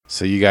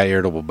So you got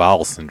irritable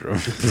bowel syndrome.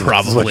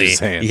 Probably. Is what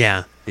you're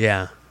saying.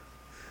 Yeah.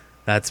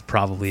 That's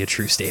probably a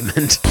true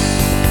statement.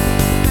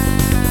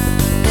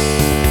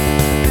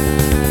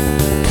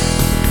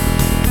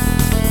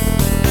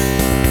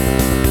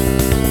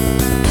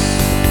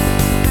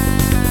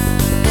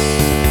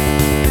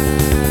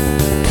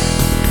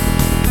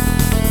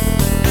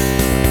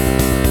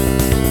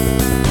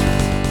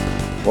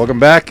 Welcome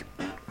back.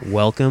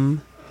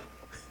 Welcome.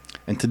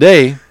 And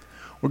today,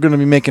 we're going to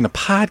be making a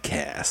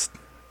podcast.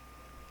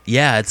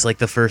 Yeah, it's like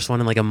the first one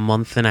in like a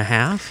month and a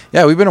half.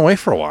 Yeah, we've been away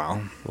for a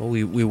while. Well,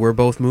 we were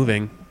both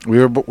moving. We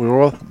were both, we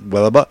were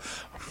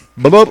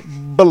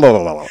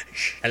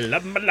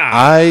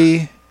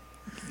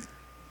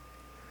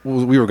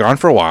gone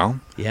for a while.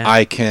 Yeah.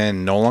 I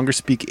can no longer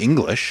speak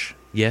English.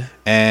 Yeah.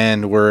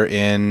 And we're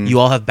in... You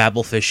all have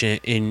Babelfish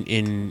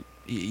in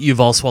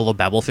you've all swallowed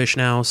Babelfish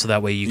now, so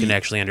that way you can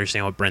actually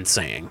understand what Brent's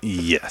saying.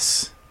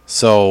 Yes.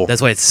 So...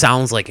 That's why it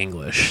sounds like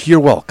English. You're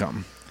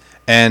welcome.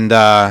 And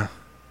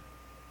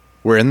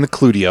we're in the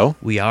Cludio.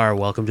 We are.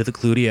 Welcome to the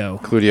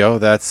Cludio. Cludio,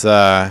 that's...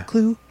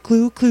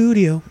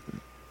 Cludio.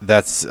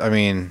 That's, I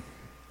mean,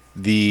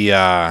 the...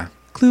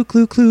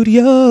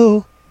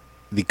 Cludio.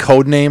 The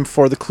code name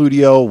for the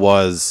Cludio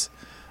was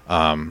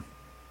Stoffus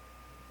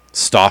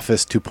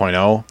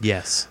 2.0.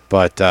 Yes.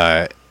 But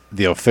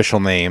the official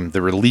name,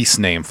 the release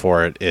name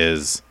for it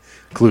is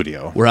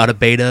Cludio. We're out of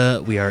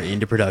beta. We are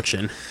into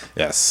production.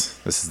 Yes.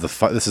 This is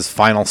this is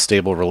final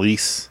stable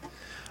release.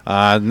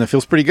 And it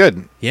feels pretty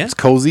good. Yeah. It's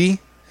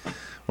cozy.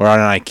 We're on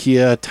an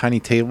IKEA tiny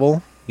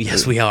table.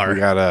 Yes, we are. We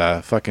got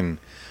a fucking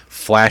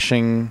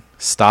flashing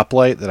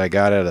stoplight that I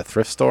got at a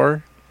thrift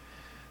store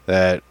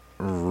that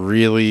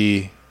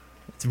really...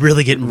 It's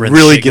really getting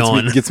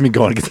gets me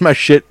going. Gets my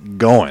shit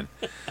going.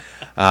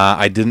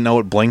 I didn't know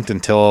it blinked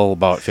until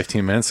about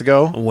 15 minutes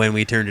ago when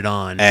we turned it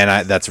on,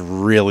 and that's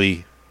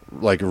really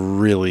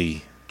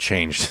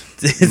changed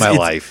my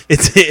life.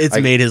 It's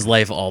made his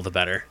life all the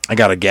better. I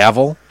got a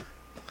gavel.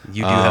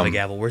 You do have a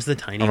gavel. Where's the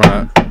tiny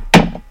one?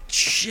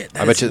 Shit,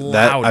 I bet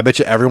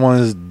you everyone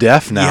is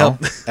deaf now.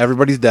 Yep.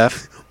 Everybody's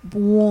deaf. If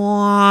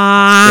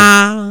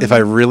I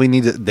really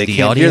need to, they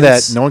can't hear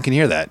that. No one can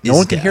hear that. No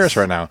one can hear us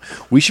right now.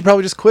 We should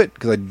probably just quit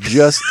because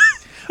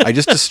I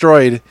just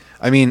destroyed.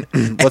 I mean,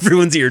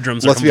 everyone's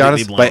eardrums. Let's be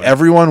honest. By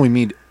everyone, we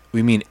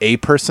mean a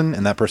person,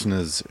 and that person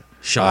is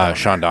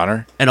Sean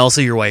Donner, and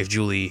also your wife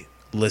Julie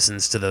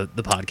listens to the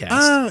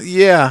podcast.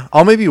 Yeah,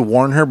 I'll maybe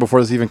warn her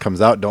before this even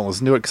comes out. Don't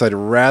listen to it because I'd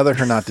rather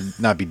her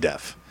not be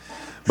deaf.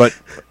 But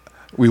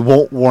we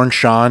won't warn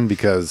Sean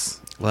because.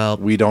 Well,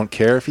 we don't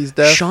care if he's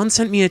deaf. Sean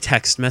sent me a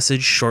text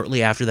message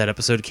shortly after that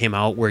episode came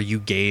out where you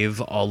gave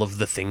all of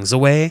the things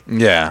away.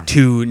 Yeah.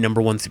 To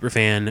number one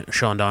superfan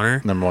Sean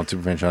Donner. Number one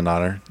superfan Sean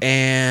Donner.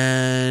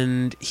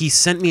 And he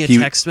sent me a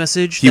text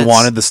message. He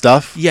wanted the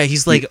stuff? Yeah,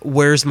 he's like,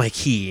 "Where's my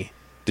key?"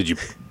 Did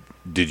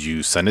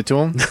you send it to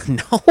him?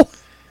 No.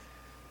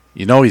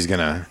 You know he's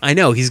gonna. I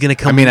know he's gonna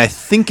come. I mean, I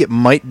think it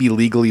might be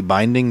legally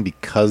binding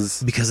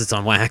because it's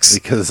on wax.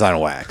 Because it's on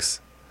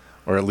wax,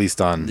 or at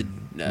least on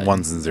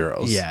ones and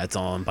zeros. Yeah, it's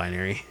all in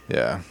binary.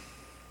 Yeah.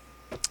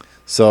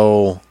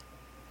 So,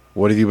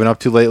 what have you been up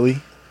to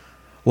lately?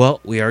 Well,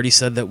 we already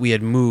said that we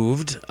had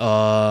moved.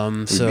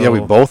 We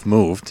both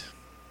moved.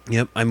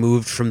 Yep, I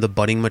moved from the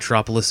budding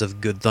metropolis of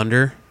Good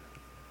Thunder,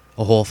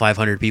 a whole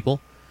 500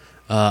 people,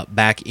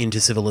 back into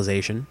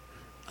civilization.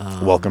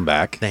 Welcome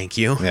back. Thank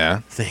you. Yeah.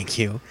 Thank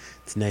you.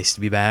 It's nice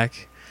to be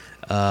back.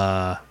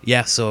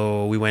 Yeah,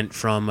 so we went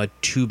from a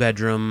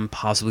 2-bedroom,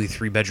 possibly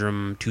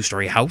 3-bedroom,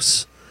 2-story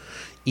house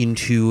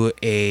into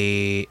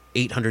a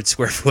 800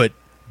 square foot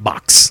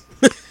box.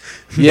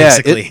 Yeah,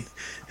 basically.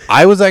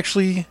 I was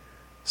actually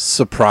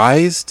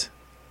surprised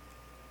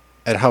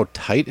at how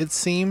tight it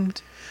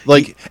seemed.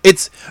 Like,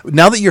 it's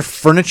now that your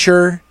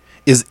furniture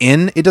is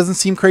in, it doesn't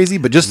seem crazy,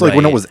 but just like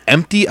when it was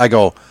empty, I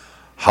go,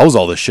 how's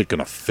all this shit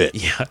gonna fit?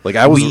 Yeah. Like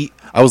I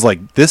was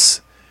like,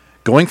 this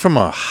going from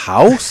a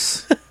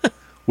house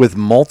with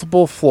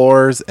multiple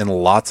floors and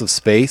lots of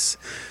space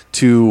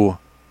to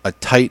a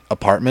tight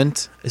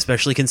apartment,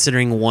 especially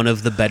considering one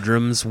of the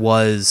bedrooms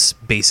was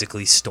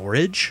basically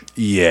storage.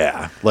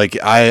 Yeah. Like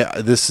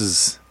I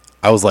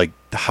was like,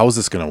 how's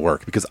this going to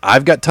work? Because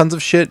I've got tons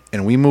of shit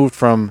and we moved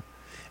from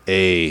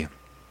a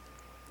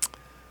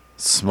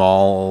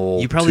small...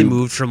 You probably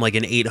moved from like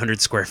an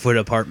 800 square foot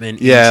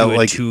apartment into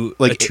a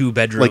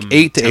 2-bedroom. Like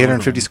 8 to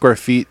 850 square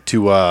feet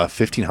to a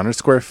 1,500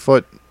 square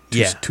foot,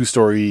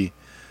 two-story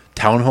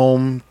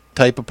townhome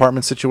type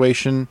apartment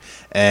situation.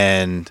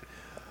 And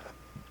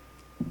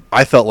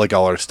I felt like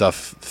all our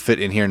stuff fit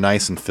in here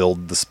nice and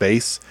filled the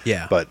space.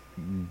 Yeah. But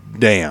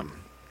damn.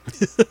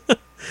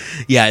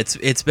 Yeah,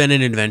 it's been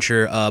an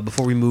adventure.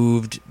 Before we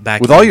moved back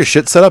with all your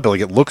shit set up,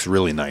 like it looks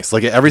really nice.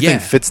 Like everything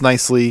fits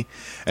nicely,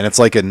 and it's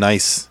like a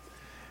nice,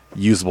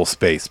 usable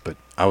space. But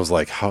I was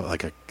like, how?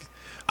 Like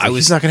I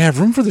was not gonna have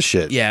room for the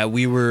shit. Yeah,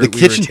 the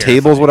kitchen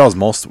table is what I was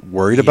most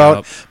worried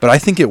about. But I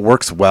think it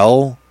works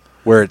well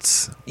where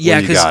it's where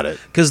you got it.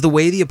 Because the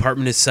way the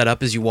apartment is set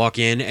up is you walk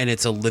in and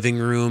it's a living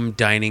room,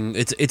 dining.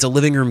 It's a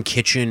living room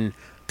kitchen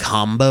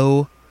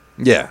combo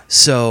Yeah.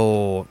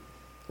 So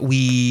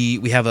we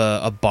have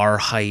a bar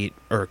height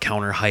or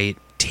counter height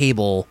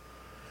table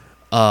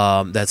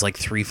that's like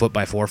 3 foot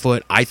by 4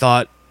 foot. I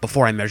thought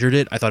before I measured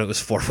it, I thought it was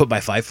 4 foot by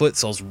 5 foot,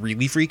 so I was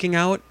really freaking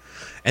out.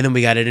 And then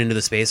we got it into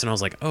the space, and I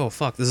was like, "Oh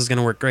fuck, this is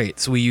gonna work great."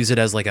 So we use it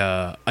as like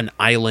an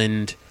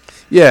island,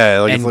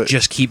 and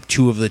just keep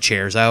 2 of the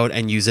chairs out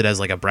and use it as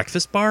like a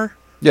breakfast bar.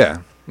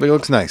 Yeah, it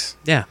looks nice.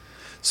 Yeah.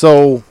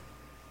 So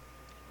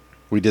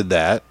we did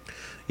that.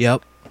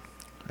 Yep.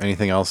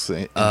 Anything else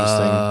interesting?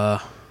 I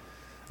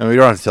mean, we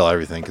don't have to tell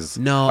everything because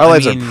no, our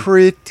lives are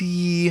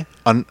pretty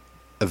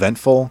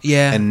uneventful,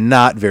 and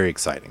not very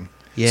exciting.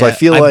 Yeah, so I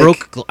feel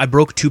I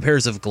broke 2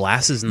 pairs of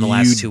glasses in the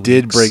last 2 weeks.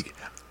 You did break.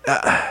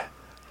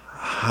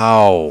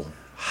 How?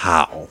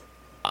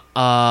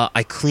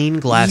 I clean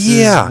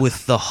glasses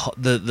with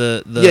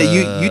the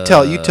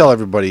Yeah, you tell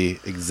everybody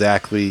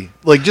exactly.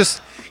 Like,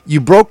 just you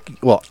broke.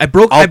 Well, I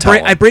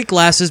break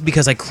glasses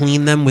because I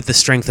clean them with the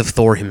strength of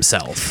Thor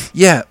himself.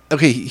 Yeah.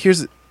 Okay.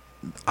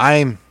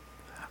 I'm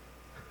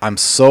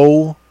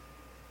so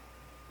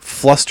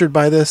flustered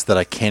by this that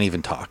I can't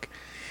even talk.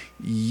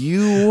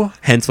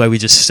 Hence why we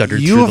just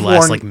stuttered through the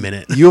last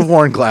minute. You have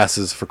worn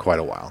glasses for quite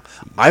a while.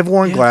 I've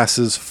worn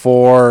glasses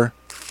for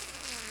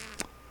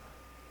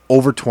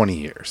over 20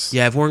 years.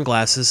 Yeah, I've worn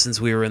glasses since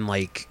we were in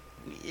 10th,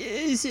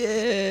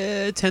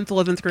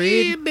 11th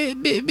grade.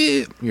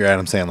 You're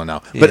Adam Sandler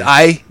now. Yeah. But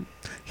I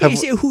have,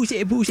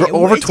 for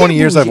over 20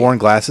 years I've worn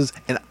glasses,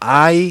 and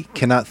I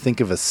cannot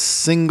think of a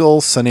single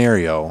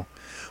scenario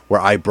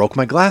where I broke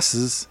my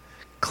glasses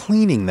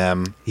cleaning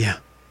them. Yeah.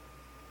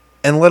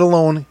 And let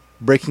alone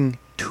breaking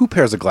 2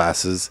 pairs of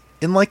glasses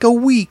in like a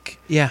week.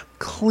 Yeah.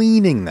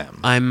 Cleaning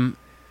them. I'm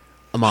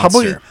a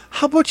monster.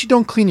 How about you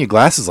don't clean your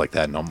glasses like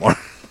that no more?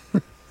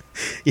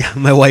 Yeah,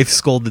 my wife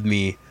scolded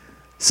me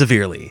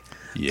severely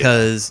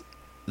because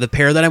the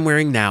pair that I'm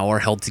wearing now are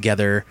held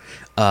together.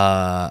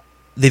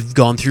 They've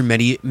gone through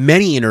many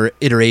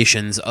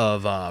iterations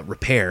of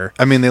repair.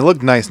 I mean, they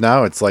look nice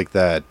now. It's like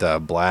that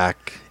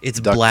black. It's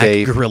duct black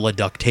tape. Gorilla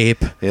duct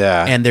tape.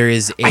 Yeah, and there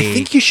is I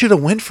think you should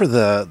have went for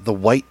the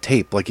white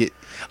tape. Like it.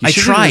 I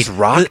tried. Just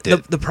rocked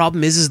it. The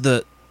problem is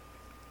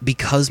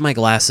because my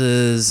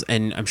glasses,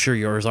 and I'm sure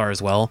yours are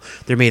as well,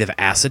 they're made of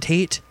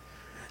acetate.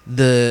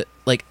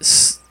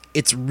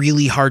 It's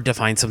really hard to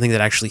find something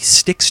that actually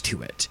sticks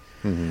to it.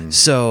 Mm-hmm.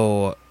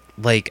 So,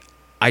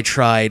 I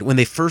tried when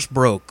they first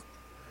broke.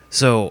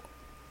 So,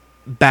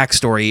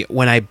 backstory: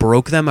 when I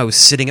broke them, I was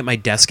sitting at my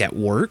desk at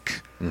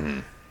work,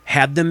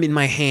 had them in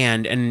my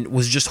hand, and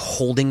was just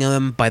holding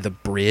them by the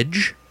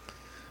bridge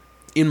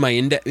in my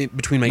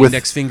between my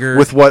index finger.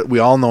 With what we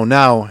all know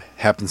now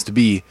happens to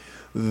be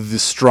the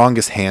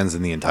strongest hands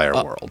in the entire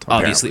world.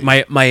 Obviously,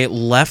 my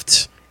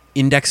left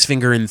index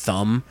finger and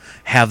thumb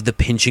have the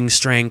pinching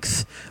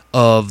strength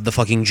of the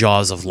fucking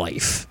jaws of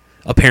life.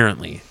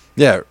 Apparently,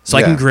 So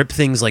I can grip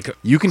things like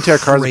you can tear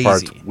cars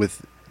apart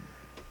with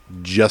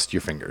just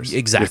your fingers.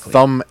 Exactly, your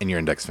thumb and your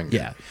index finger.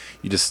 Yeah,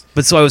 you just.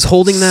 But so I was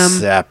holding them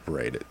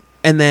separated,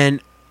 and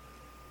then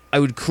I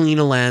would clean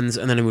a lens,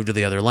 and then I moved to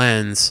the other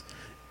lens.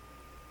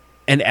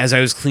 And as I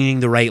was cleaning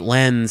the right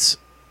lens,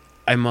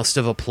 I must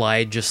have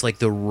applied just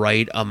the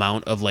right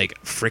amount of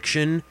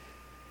friction,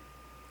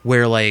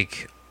 where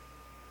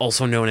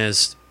also known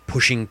as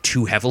pushing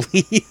too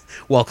heavily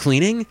while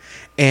cleaning,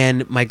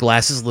 and my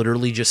glasses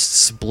literally just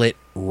split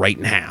right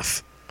in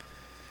half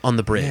on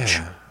the bridge.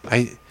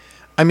 Yeah.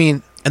 I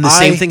mean, and the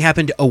same thing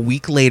happened a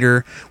week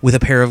later with a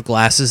pair of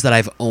glasses that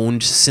I've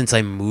owned since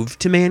I moved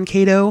to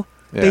Mankato,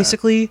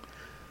 basically.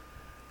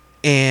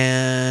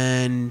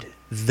 And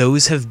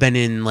those have been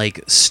in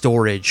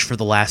storage for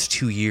the last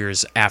 2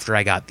 years after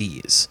I got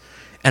these,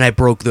 and I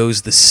broke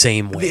those the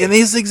same way. And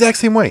these the exact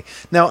same way.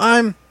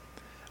 Now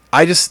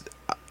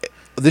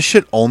this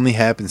shit only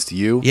happens to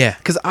you. Yeah.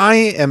 Because I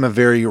am a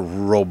very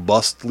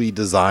robustly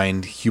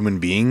designed human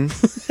being,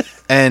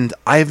 and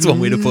That's one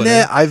way to put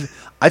it.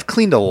 I've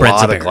cleaned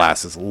lot of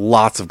glasses,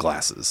 lots of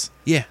glasses.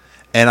 Yeah.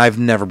 And I've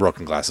never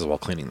broken glasses while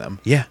cleaning them.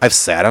 Yeah. I've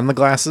sat on the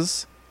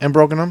glasses and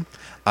broken them.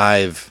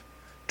 I've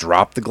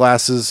dropped the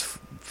glasses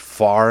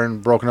far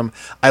and broken them.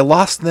 I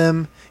lost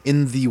them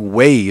in the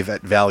wave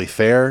at Valley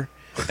Fair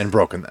and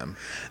broken them.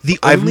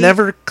 I've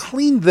never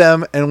cleaned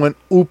them and went,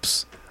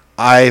 oops,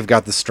 I've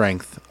got the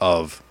strength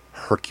of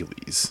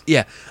Hercules.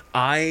 Yeah,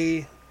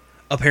 I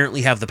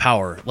apparently have the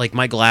power.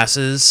 My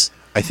glasses.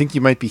 I think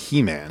you might be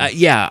He-Man. I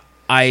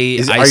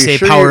say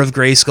power of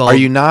Grayskull. Are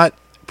you not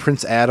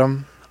Prince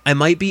Adam? I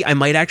might be. I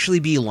might actually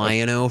be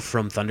Lion-O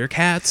from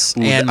Thundercats,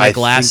 and my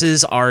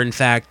glasses are in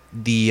fact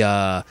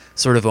the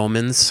Sword of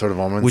Omens,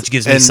 which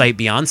gives me sight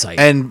beyond sight.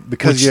 And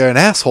because you're an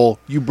asshole,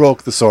 you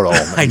broke the Sword of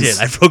Omens. I did.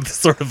 I broke the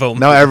Sword of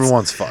Omens. Now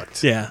everyone's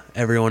fucked. Yeah,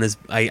 everyone is.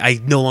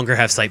 I no longer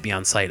have sight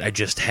beyond sight. I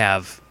just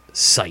have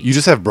sight. You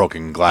just have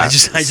broken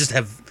glasses. I just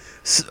have.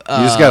 You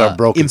just got a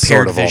broken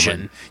Sword of vision.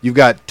 Omen. You've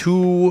got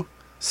 2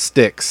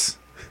 sticks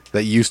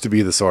that used to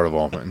be the Sword of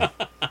Omen.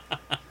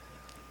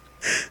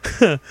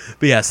 But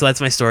yeah, so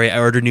that's my story. I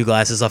ordered new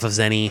glasses off of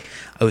Zenny.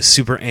 I was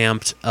super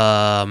amped.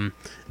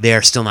 They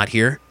are still not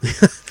here.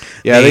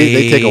 Yeah,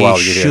 they take a while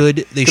to get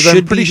here. They should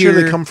I'm pretty be sure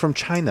here. they come from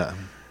China.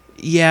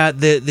 Yeah,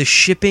 the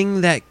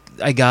shipping that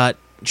I got,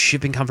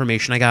 shipping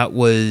confirmation I got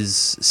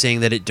was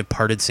saying that it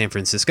departed San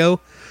Francisco.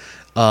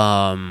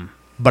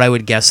 But I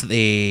would guess that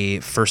they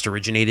first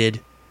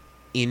originated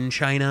in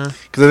China.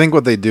 Because I think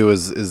what they do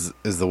is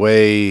the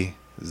way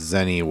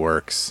Zenny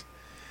works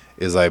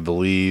is I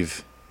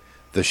believe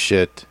the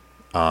shit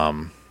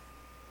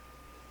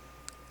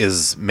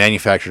is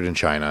manufactured in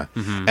China,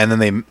 and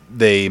then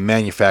they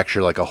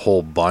manufacture like a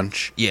whole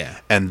bunch. Yeah.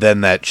 And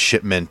then that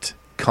shipment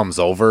comes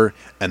over,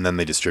 and then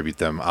they distribute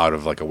them out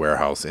of like a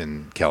warehouse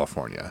in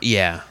California.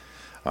 Yeah.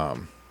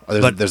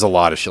 There's a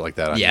lot of shit like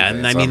that on Yeah, eBay,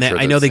 and I so mean, I'm sure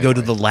I know they they're go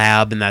the to same the way.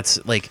 lab, and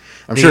that's like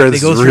I'm sure they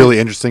this go is through- really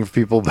interesting for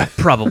people, but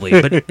probably.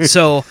 But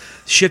so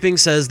shipping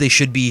says they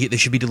should be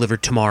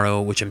delivered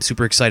tomorrow, which I'm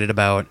super excited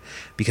about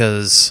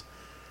because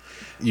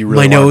you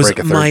really want to break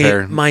a third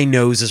pair. my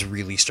nose is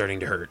really starting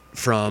to hurt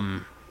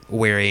from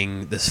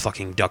wearing this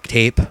fucking duct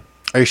tape.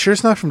 Are you sure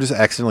it's not from just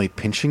accidentally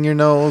pinching your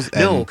nose?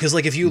 And No, because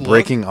like if you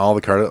breaking all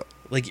the card.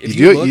 like if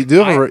you you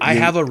do look, have I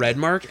have a red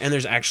mark, and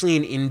there's actually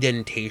an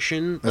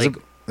indentation.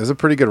 There's a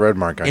pretty good red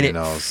mark on and your it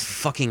nose.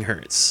 fucking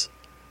hurts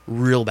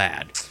real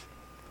bad.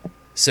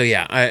 So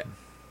yeah,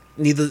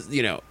 needless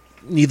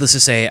to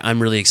say, I'm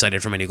really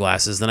excited for my new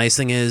glasses. The nice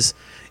thing is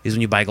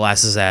when you buy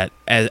glasses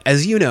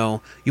as you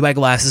know, you buy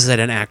glasses at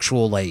an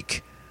actual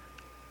like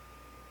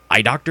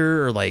eye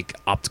doctor or like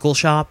optical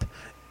shop.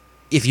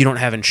 If you don't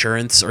have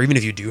insurance, or even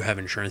if you do have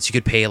insurance, you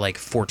could pay like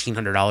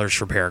 $1,400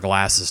 for a pair of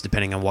glasses,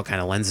 depending on what kind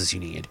of lenses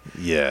you need.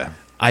 Yeah.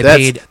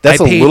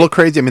 That's a little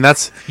crazy. I mean,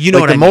 that's you know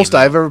like what the I most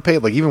mean, I've ever paid.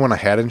 Like even when I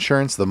had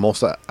insurance, the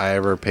most I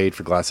ever paid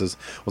for glasses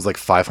was like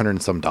 $500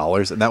 and some,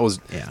 and that was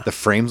the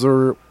frames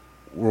were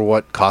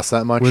what cost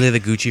that much. Were they the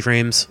Gucci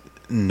frames?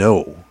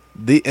 No,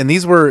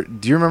 these were.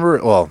 Do you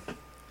remember? Well,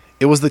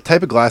 it was the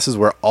type of glasses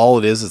where all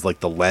it is like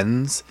the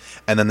lens,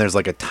 and then there's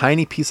like a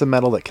tiny piece of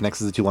metal that connects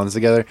the two lenses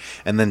together,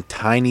 and then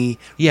tiny,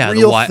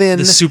 real thin,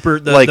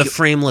 the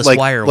frameless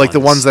wire like ones. the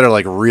ones that are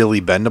like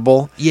really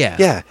bendable.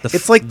 Yeah,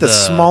 It's like the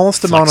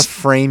smallest amount of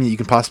flex- frame that you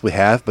can possibly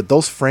have, but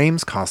those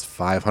frames cost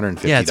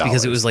 $550. Yeah, it's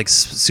because it was like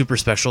super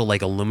special,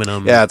 like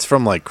aluminum. Yeah, it's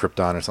from like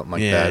Krypton or something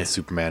like Yeah. that.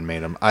 Superman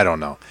made them. I don't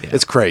know. Yeah.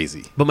 It's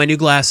crazy. But my new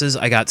glasses,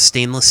 I got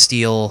stainless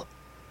steel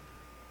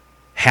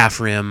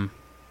half rim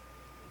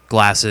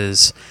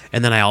glasses,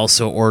 and then I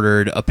also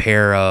ordered a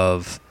pair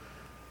of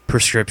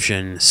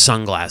prescription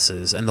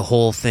sunglasses, and the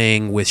whole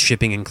thing with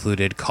shipping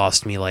included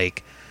cost me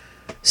like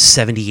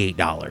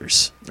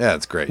 $78. Yeah,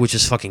 it's great. Which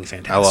is fucking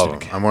fantastic. I love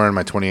them. I'm wearing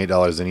my $28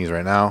 Zennies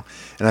right now,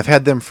 and I've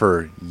had them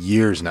for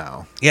years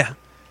now. Yeah.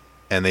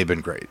 And they've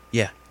been great.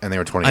 Yeah. And they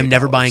were $28. I'm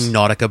never buying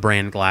Nautica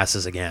brand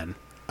glasses again.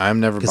 I'm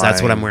never buying... Because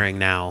that's what I'm wearing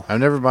now. I'm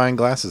never buying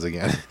glasses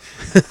again.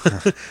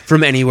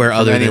 From anywhere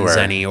other than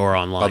Zenny or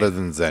online. Other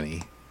than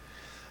Zenny.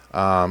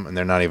 And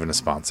they're not even a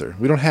sponsor.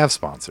 We don't have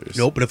sponsors.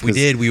 Nope, but if we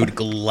did, we would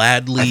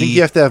gladly... I think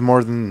you have to have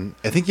more than...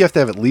 I think you have to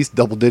have at least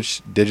double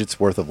digits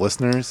worth of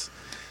listeners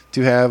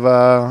to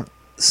have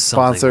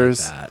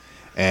sponsors. Like that.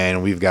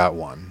 And we've got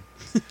one.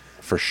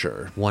 For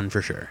sure. One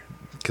for sure.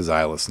 Because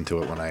I listen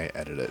to it when I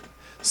edit it.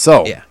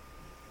 So... Yeah.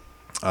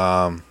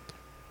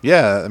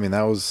 Yeah, I mean,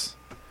 that was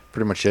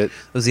pretty much it.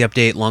 That was the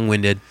update.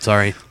 Long-winded.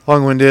 Sorry.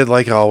 Long-winded,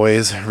 like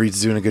always.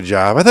 Reed's doing a good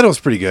job. I thought it was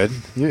pretty good.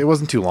 It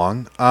wasn't too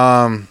long.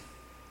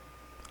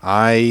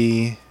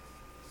 I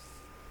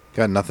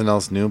got nothing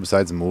else new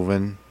besides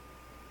moving.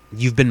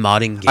 You've been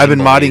modding Game I've been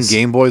Boys. modding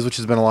Game Boys, which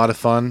has been a lot of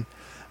fun.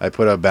 I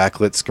put a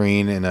backlit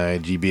screen in a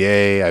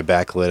GBA. I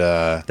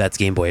backlit That's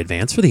Game Boy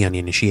Advance for the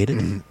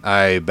uninitiated.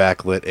 I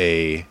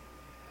backlit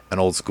an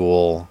old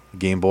school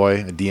Game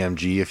Boy, a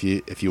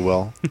DMG, if you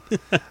will.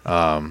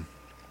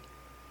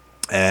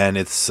 And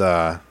it's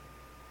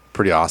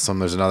pretty awesome.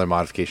 There's another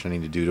modification I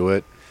need to do to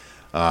it.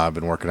 I've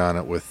been working on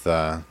it with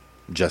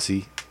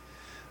Jesse,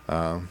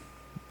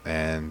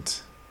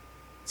 and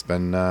it's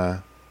been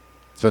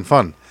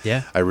fun.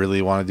 Yeah, I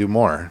really want to do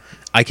more.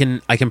 I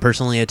can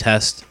personally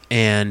attest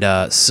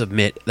and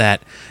submit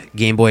that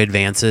Game Boy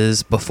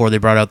Advances, before they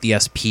brought out the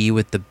SP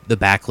with the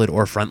backlit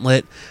or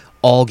frontlit,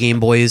 all Game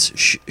Boys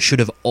should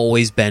have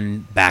always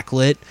been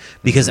backlit,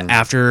 because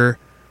after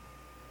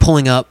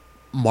pulling up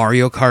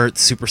Mario Kart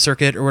Super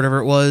Circuit or whatever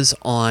it was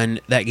on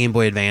that Game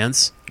Boy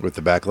Advance with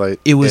the backlight,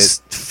 it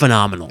was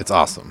phenomenal. It's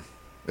awesome.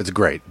 It's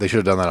great. They should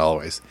have done that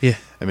always. Yeah.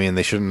 I mean,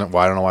 they shouldn't.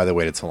 Well, I don't know why they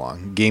waited so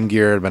long. Game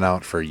Gear had been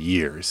out for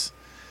years.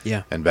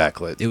 Yeah. And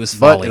backlit. It was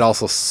folly. But it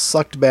also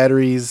sucked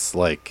batteries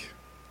like...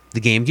 The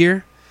Game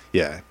Gear?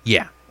 Yeah.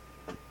 Yeah.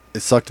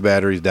 It sucked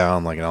batteries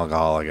down like an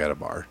alcoholic at a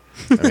bar.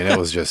 I mean, it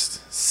was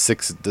just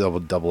 6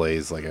 double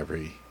A's like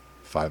every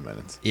 5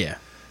 minutes. Yeah.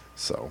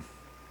 So...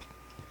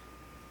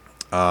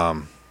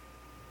 I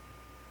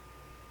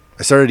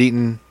started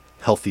eating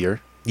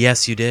healthier.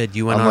 Yes, you did.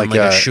 You went on like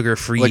a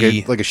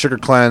sugar-free... Like a sugar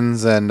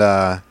cleanse and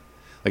like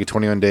a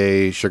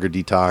 21-day sugar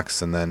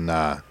detox, and then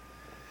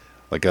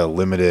like a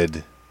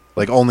limited...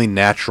 Like only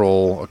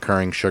natural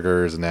occurring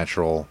sugars and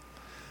natural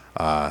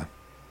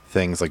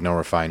things, like no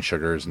refined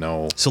sugars,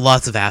 no So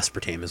lots of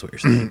aspartame is what you're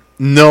saying.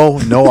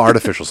 no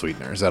artificial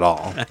sweeteners at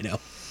all. I know.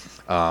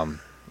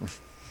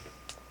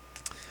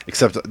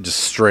 Except just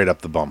straight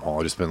up the bum hole.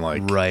 I've just been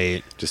like,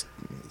 Right. just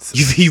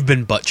You've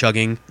been butt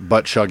chugging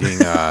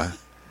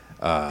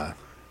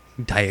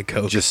Diet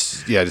Coke.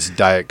 just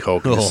Diet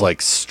Coke, and just Oh.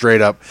 like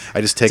straight up.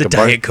 I just take It's a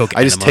Diet Coke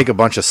I just enema. take a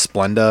bunch of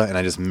Splenda and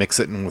I just mix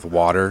it in with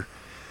water,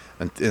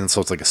 and so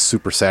it's like a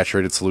super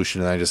saturated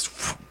solution, and I just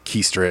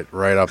keister it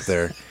right up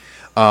there.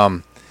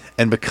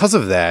 And because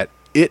of that,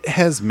 it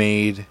has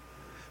made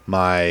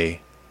my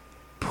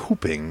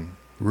pooping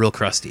Real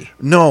crusty.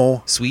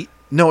 Sweet?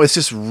 No, it's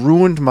just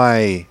ruined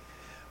my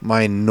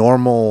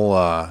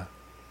normal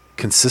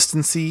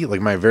consistency, like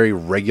my very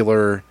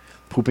regular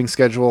pooping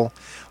schedule.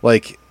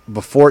 Like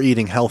before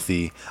eating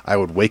healthy, I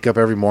would wake up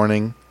every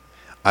morning.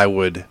 I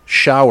would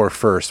shower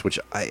first, which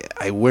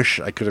I wish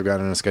I could have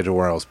gotten in a schedule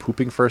where I was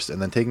pooping first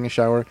and then taking a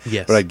shower.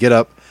 Yes. But I'd get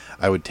up,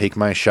 I would take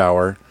my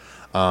shower.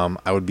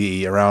 I would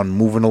be around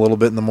moving a little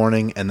bit in the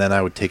morning, and then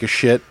I would take a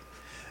shit,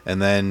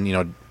 and then,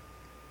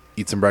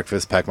 eat some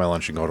breakfast, pack my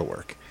lunch, and go to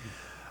work.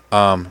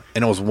 And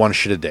it was one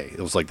shit a day.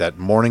 It was like that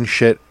morning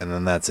shit, and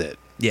then that's it.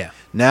 Yeah.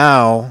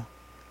 Now,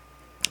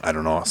 I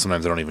don't know.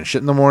 Sometimes I don't even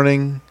shit in the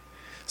morning.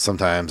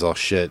 Sometimes I'll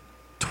shit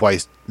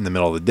twice in the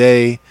middle of the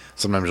day.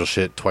 Sometimes I'll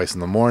shit twice in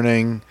the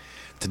morning.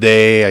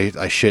 Today,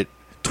 I shit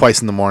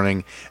twice in the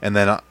morning, and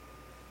then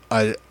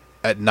I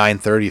at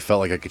 9:30 felt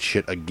like I could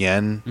shit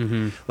again.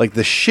 Mm-hmm. Like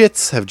the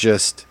shits have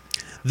just...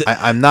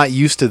 I'm not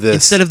used to this.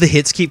 Instead of the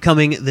hits keep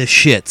coming, the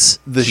shits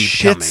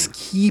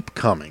keep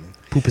coming.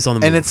 Poop is on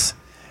the move.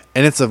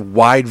 And it's a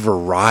wide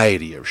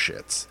variety of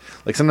shits.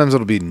 Like sometimes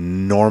it'll be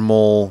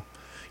normal,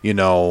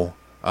 like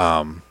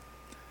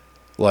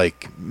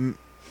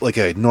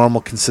a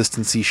normal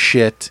consistency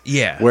shit.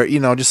 Yeah. Where,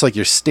 just like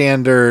your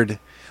standard,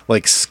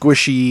 like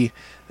squishy,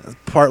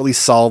 partly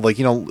solid, like,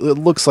 it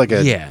looks like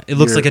a... Yeah, it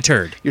looks like a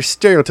turd. Your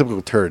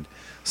stereotypical turd.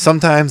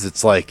 Sometimes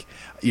it's like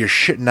you're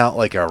shitting out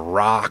like a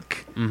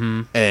rock,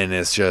 Mm-hmm. and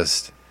it's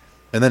just...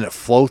 And then it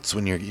floats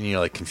when you're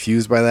like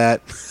confused by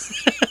that.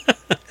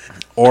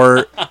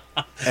 Or...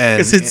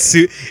 Because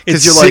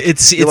it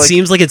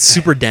seems like it's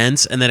super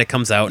dense, and then it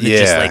comes out, and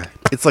it's just like...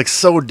 It's like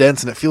so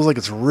dense, and it feels like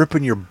it's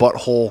ripping your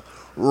butthole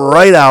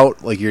right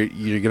out. Like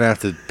you're gonna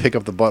have to pick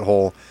up the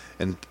butthole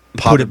and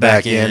pop it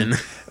back in.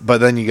 But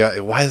then you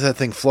got, why is that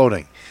thing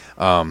floating?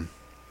 And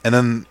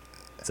then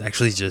it's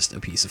actually just a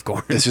piece of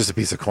corn. It's just a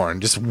piece of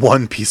corn, just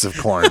one piece of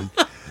corn.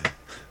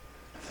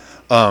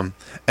 And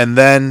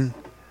then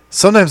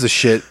sometimes the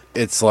shit,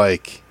 it's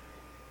like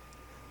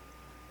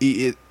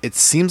it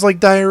seems like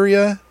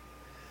diarrhea,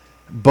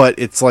 but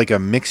it's like a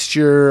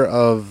mixture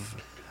of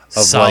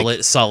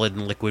solid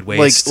and liquid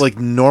waste. Like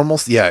normal,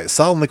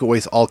 solid and liquid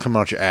waste all come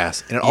out your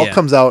ass, and it all Yeah.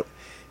 comes out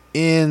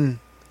in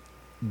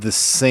the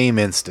same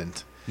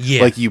instant.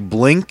 Yeah. Like you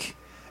blink,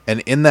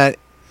 and in that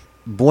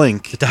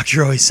blink, the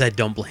doctor always said,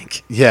 "Don't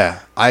blink." Yeah,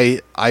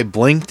 I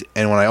blinked,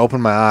 and when I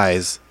opened my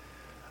eyes,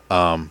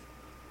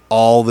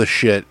 all the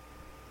shit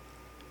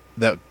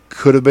that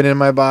could have been in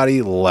my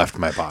body left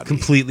my body.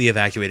 Completely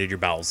evacuated your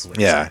bowels.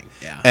 Yeah.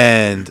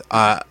 And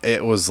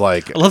it was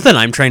like... I love that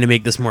I'm trying to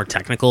make this more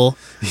technical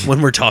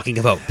when we're talking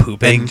about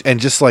pooping. And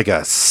just like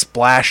a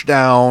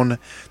splashdown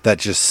that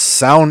just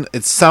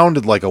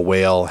sounded like a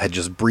whale had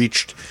just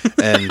breached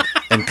and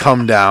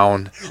come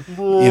down.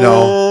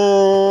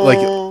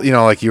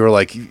 Like you were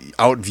like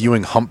out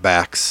viewing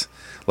humpbacks,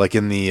 like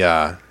in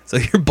the... So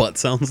your butt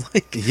sounds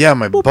like... Yeah,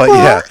 my butt,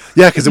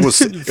 yeah, because it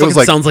was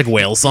like... sounds like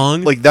whale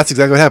song. Like, that's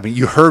exactly what happened.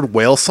 You heard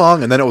whale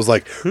song, and then it was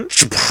like...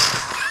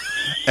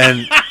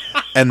 and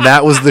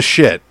that was the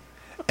shit.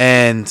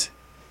 And...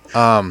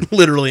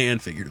 literally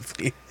and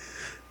figuratively.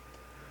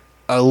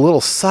 A little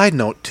side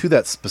note to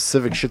that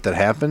specific shit that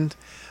happened.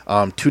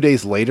 2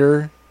 days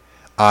later,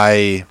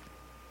 I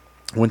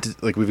went to...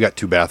 Like, we've got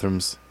 2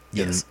 bathrooms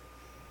in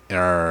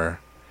our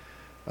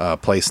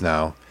place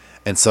now.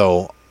 And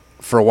so...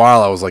 For a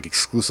while, I was like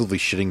exclusively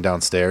shitting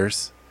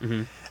downstairs,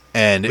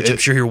 and which I'm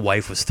sure your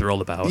wife was thrilled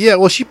about. Yeah,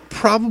 well, she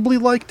probably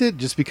liked it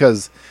just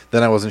because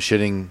then I wasn't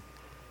shitting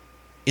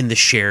in the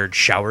shared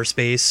shower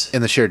space.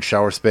 And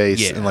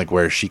like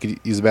where she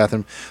could use the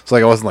bathroom, so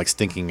like I wasn't like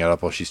stinking it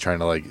up while she's trying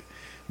to like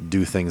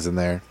do things in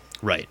there.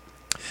 Right.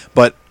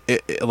 But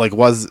it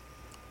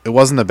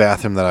wasn't a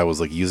bathroom that I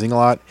was like using a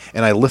lot,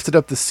 and I lifted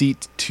up the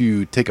seat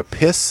to take a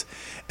piss,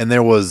 and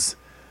there was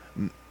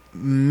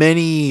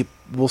many,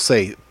 we'll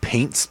say,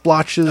 paint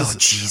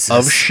splotches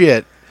of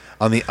shit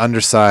on the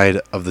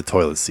underside of the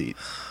toilet seat.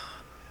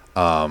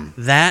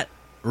 That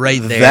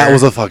right there. That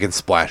was a fucking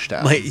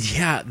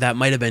splashdown. That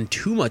might have been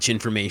too much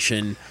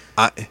information.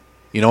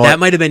 You know what? That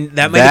might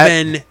have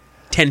been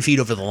 10 feet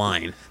over the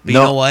line. But you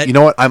know what? You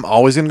know what? I'm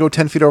always going to go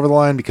 10 feet over the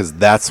line because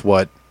that's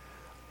what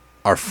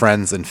our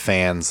friends and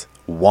fans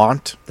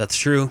want. That's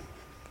true.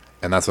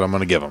 And that's what I'm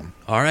going to give them.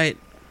 All right.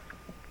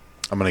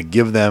 I'm going to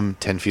give them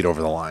 10 feet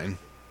over the line.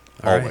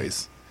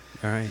 Always.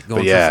 All right.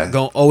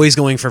 Always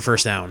going for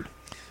first down.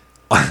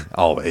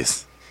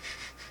 Always.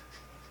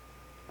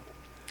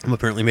 I'm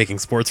apparently making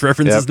sports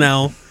references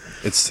now.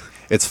 It's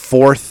It's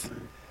fourth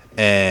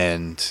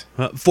and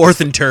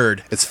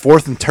turd. It's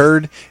fourth and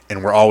turd,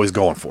 and we're always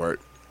going for it.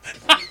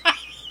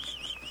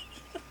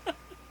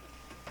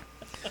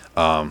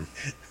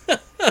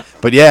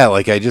 But yeah,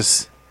 like I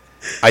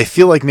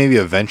feel like maybe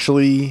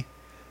eventually,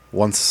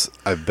 once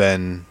I've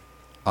been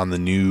on the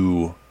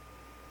new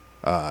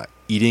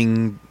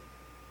eating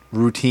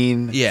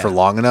routine for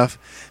long enough,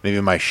 maybe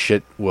my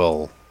shit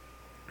will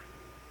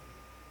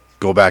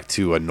go back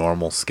to a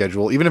normal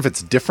schedule. Even if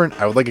it's different,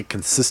 I would like a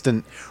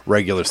consistent,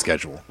 regular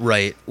schedule.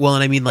 Right. Well,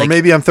 and I mean, like, or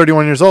maybe I'm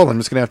 31 years old. I'm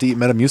just gonna have to eat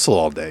Metamucil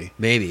all day.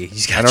 Maybe you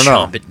just gotta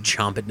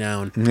chomp it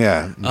down.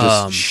 Yeah,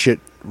 just shit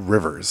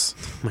rivers.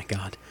 Oh my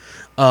God.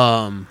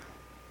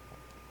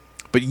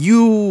 But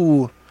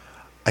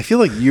I feel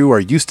like you are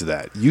used to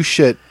that. You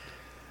shit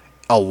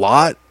a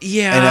lot.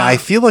 Yeah. And I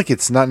feel like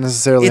it's not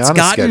necessarily on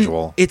a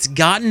schedule. It's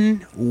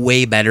gotten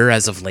way better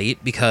as of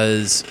late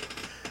because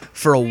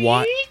for a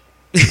while...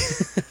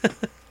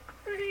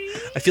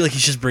 I feel like you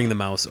should bring the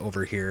mouse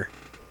over here.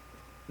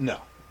 No.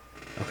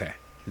 Okay.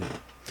 No.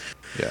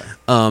 Yeah.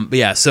 But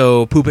yeah,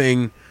 so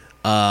pooping,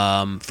 for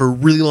a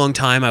really long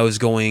time I was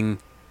going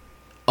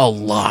a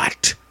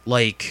lot.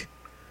 Like,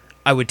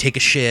 I would take a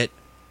shit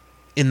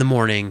in the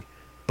morning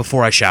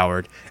before I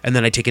showered, and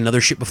then I'd take another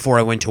shit before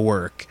I went to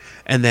work,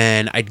 and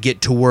then I'd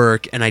get to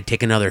work and I'd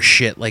take another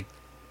shit like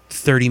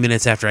 30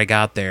 minutes after I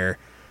got there,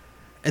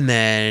 and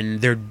then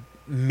there'd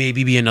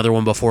maybe be another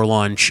one before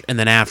lunch, and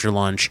then after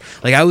lunch.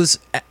 Like, I was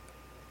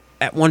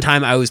at one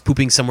time I was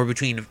pooping somewhere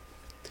between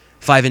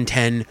 5 and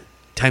 10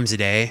 times a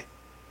day.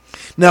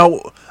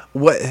 Now,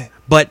 what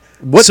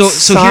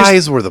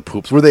size were the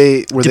poops? Were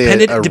they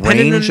a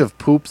range of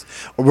poops?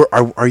 Or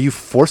are you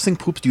forcing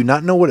poops? Do you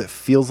not know what it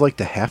feels like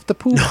to have to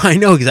poop? No, I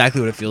know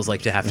exactly what it feels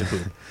like to have to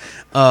poop.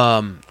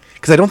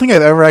 Because I don't think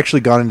I've ever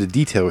actually gone into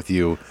detail with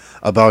you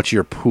about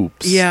your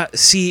poops. Yeah,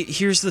 see,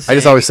 here's the thing. I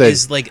just always say,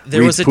 like,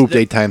 pooped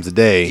 8 times a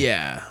day.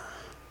 Yeah.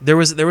 There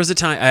was a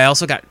time, I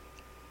also got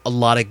a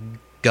lot of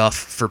guff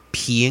for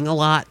peeing a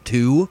lot,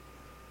 too.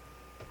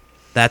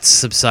 That's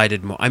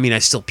subsided more. I mean, I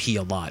still pee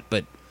a lot,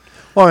 but...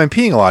 Well, I mean,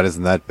 peeing a lot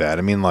isn't that bad.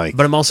 I mean, like...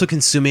 But I'm also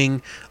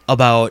consuming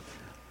about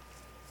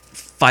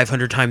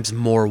 500 times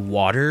more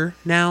water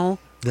now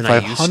than I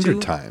used to.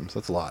 500 times?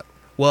 That's a lot.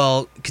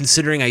 Well,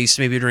 considering I used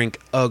to maybe drink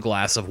a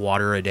glass of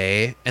water a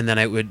day, and then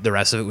the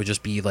rest of it would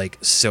just be like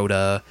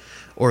soda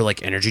or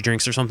like energy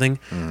drinks or something.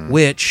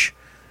 Which,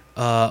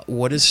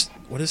 what is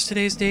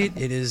today's date?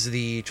 It is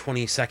the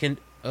 22nd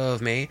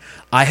of May.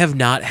 I have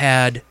not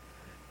had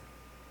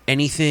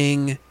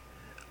anything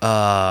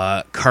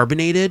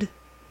carbonated,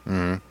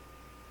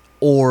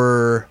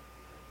 or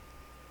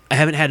I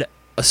haven't had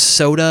a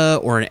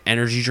soda or an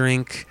energy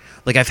drink.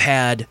 Like, I've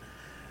had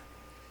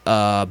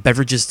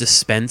beverages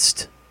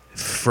dispensed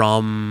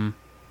from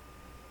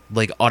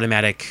like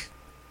automatic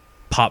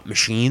pop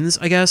machines,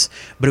 I guess,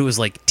 but it was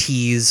like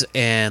teas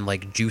and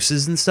like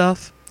juices and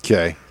stuff.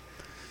 Okay.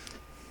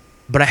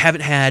 But I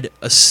haven't had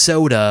a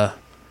soda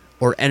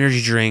or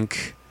energy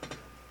drink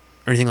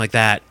or anything like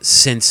that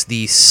since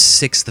the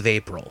 6th of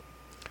April.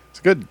 It's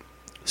good.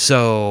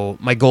 So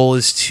my goal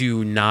is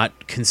to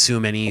not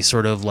consume any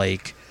sort of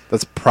like...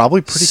 That's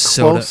probably pretty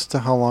soda. Close to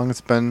how long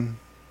it's been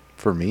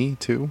for me,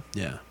 too.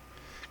 Yeah.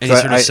 Any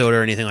sort of soda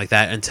or anything like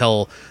that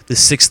until the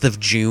 6th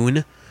of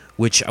June,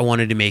 which I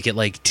wanted to make it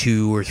like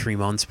 2 or 3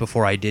 months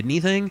before I did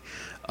anything.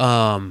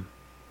 But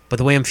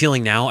the way I'm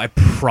feeling now, I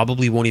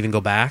probably won't even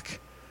go back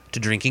to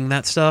drinking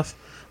that stuff.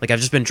 Like, I've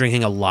just been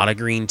drinking a lot of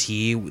green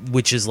tea,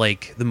 which is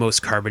like the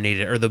most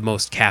carbonated or the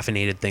most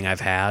caffeinated thing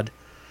I've had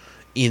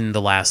in the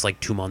last like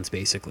 2 months,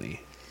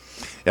 basically.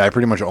 Yeah, I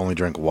pretty much only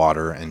drink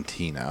water and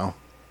tea now.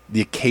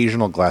 The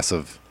occasional glass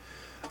of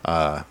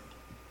 100%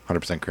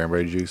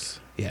 cranberry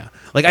juice. Yeah,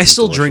 like I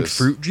still drink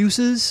fruit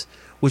juices,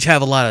 which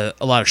have a lot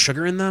of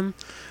sugar in them.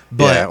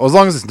 But yeah, well, as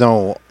long as it's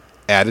no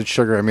added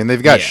sugar. I mean,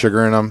 they've got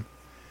sugar in them,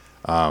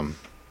 and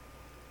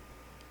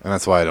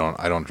that's why I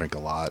don't drink a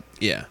lot.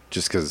 Yeah,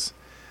 just because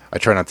I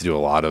try not to do a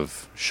lot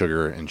of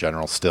sugar in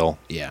general. Still,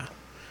 yeah,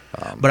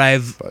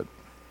 but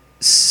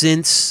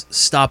since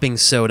stopping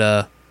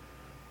soda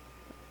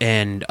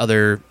and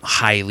other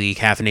highly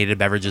caffeinated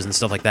beverages and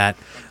stuff like that,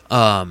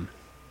 I've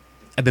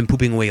been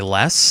pooping way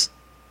less.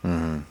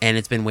 And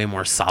it's been way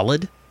more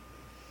solid.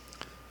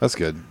 That's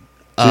good.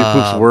 So your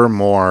poops were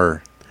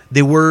more...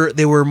 They were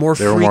more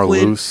frequent. They were more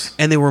loose.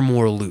 And they were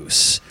more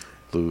loose.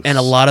 And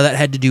a lot of that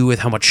had to do with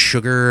how much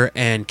sugar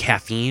and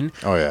caffeine.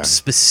 Oh, yeah.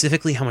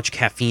 Specifically how much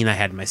caffeine I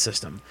had in my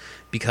system.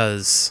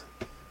 Because,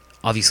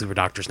 obviously, we're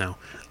doctors now.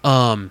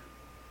 I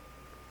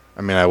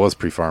mean, I was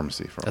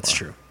pre-pharmacy for a while. That's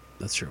true.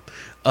 That's true.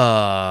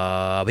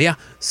 But yeah,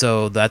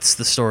 so that's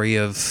the story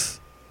of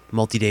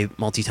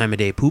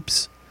multi-time-a-day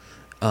poops.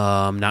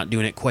 Not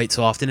doing it quite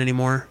so often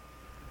anymore,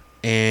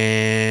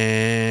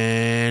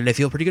 and I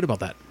feel pretty good about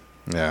that.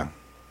 Yeah,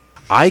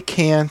 I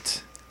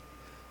can't.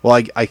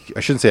 Well, I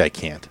shouldn't say I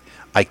can't.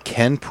 I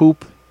can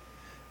poop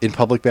in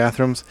public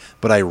bathrooms,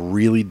 but I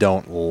really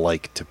don't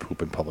like to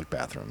poop in public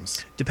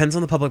bathrooms. Depends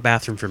on the public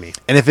bathroom for me,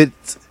 and if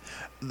it's,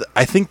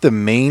 I think the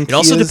main. It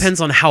also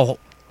depends on how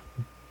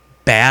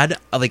bad,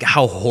 like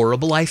how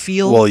horrible I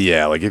feel. Well,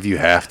 yeah, like if you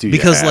have to,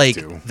 because you have like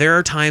to. there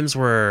are times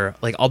where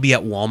like I'll be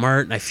at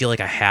Walmart and I feel like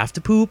I have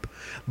to poop,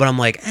 but I'm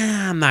like,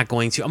 I'm not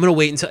going to. I'm gonna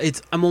wait until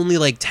I'm only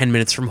like 10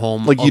 minutes from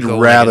home. Like you'd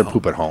rather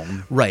poop at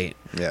home, right?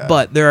 Yeah.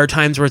 But there are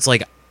times where it's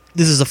like,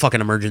 this is a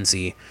fucking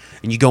emergency,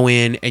 and you go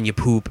in and you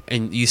poop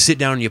and you sit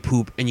down and you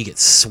poop and you get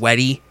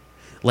sweaty.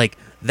 Like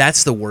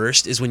that's the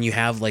worst, is when you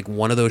have like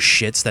one of those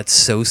shits that's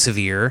so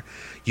severe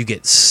you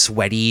get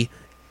sweaty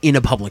in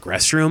a public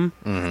restroom,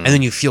 and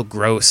then you feel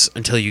gross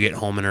until you get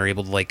home and are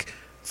able to like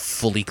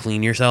fully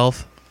clean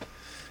yourself.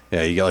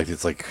 Yeah, you get like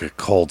it's like a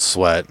cold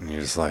sweat, and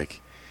you're just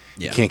like,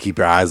 Yeah. you can't keep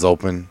your eyes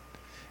open,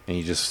 and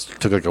you just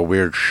took like a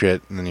weird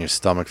shit, and then your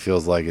stomach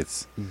feels like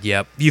it's.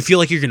 Yep. You feel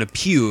like you're gonna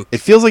puke. It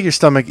feels like your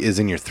stomach is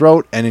in your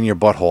throat and in your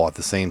butthole at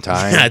the same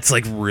time. Yeah, it's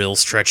like real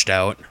stretched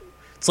out.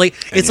 It's like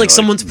you're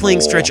someone's like, playing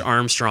 "Whoa." Stretch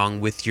Armstrong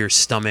with your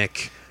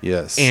stomach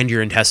Yes. and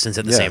your intestines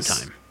at the same Yes.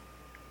 time.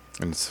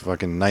 And it's a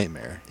fucking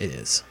nightmare. It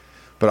is.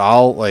 But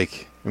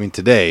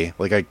today,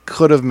 like I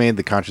could have made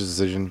the conscious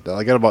decision.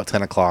 Like at about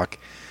 10 o'clock,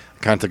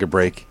 I kind of took a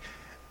break,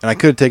 and I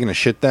could have taken a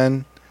shit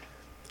then.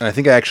 And I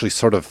think I actually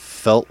sort of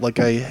felt like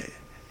I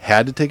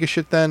had to take a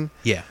shit then.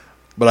 Yeah.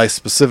 But I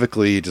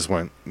specifically just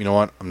went, you know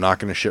what? I'm not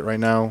going to shit right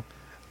now.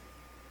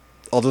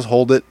 I'll just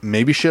hold it.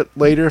 Maybe shit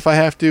later if I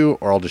have to,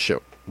 or I'll just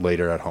shit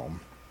later at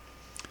home.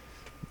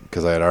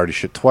 Because I had already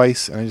shit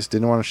twice, and I just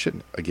didn't want to shit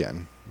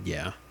again.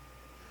 Yeah.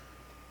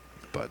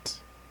 But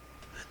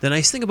The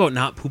nice thing about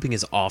not pooping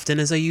as often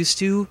as I used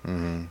to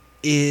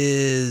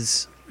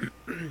is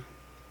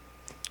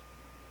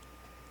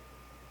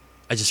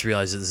I just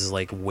realized that this is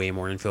like way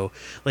more info.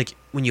 Like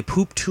when you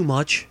poop too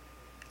much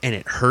and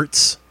it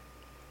hurts.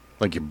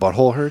 like your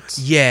butthole hurts?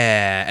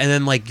 Yeah, and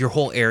then like your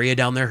whole area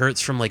down there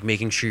hurts from like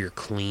making sure you're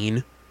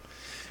clean.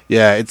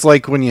 Yeah, it's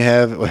like when you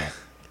have...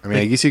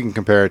 I guess you can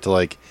compare it to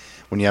like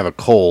when you have a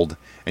cold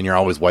and you're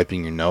always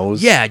wiping your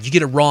nose. Yeah, you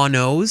get a raw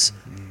nose.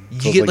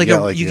 So You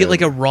it's get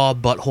like a raw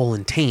butthole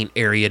and taint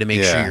area to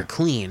make sure Yeah. you're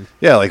clean.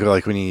 Yeah, like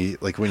when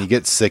you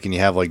get sick and you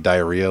have like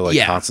diarrhea like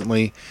Yeah.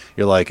 constantly,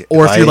 you're like...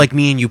 Or if you're like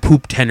me and you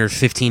poop 10 or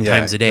 15 yeah,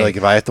 times a day. you're like,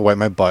 if I have to wipe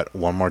my butt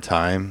one more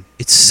time...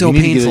 It's so you need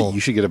to get painful. you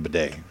should get a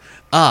bidet.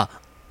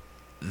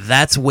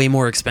 That's way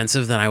more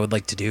expensive than I would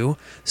like to do.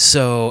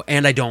 So,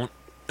 and I don't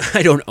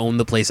own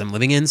the place I'm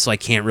living in, so I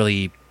can't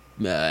really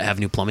have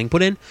new plumbing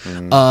put in.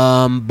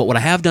 But what I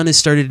have done is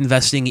started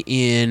investing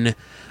in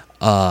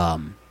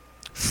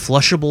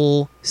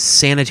flushable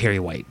sanitary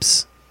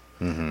wipes,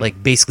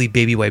 like basically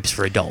baby wipes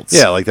for adults.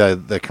 Yeah, like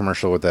that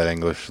commercial with that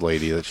English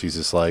lady that she's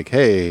just like,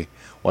 hey,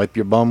 wipe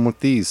your bum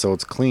with these so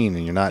it's clean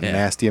and you're not Yeah.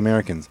 nasty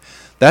Americans.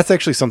 That's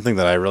actually something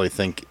that I really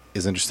think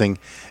is interesting,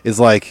 is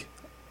like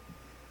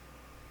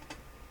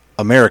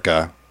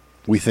America,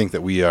 we think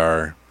that we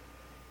are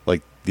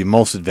like the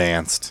most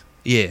advanced,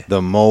 Yeah.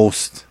 the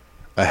most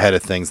ahead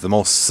of things, the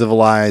most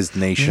civilized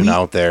nation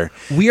out there.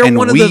 We are And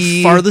one of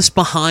the farthest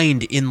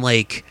behind in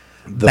like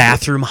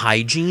bathroom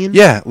hygiene.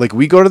 Yeah, like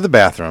we go to the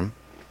bathroom,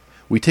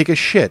 we take a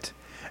shit,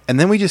 and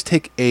then we just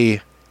take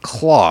a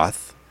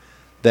cloth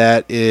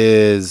that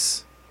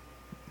is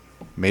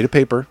made of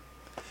paper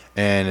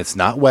and it's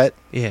not wet.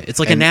 Yeah, it's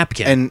like a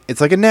napkin. And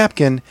it's like a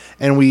napkin,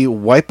 and we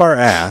wipe our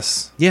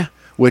ass, yeah.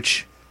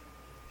 which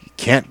you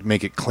can't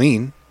make it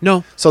clean.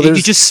 No. So you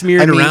there's just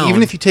smear it around.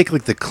 Even if you take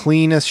like the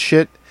cleanest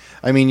shit,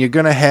 I mean, you're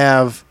gonna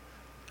have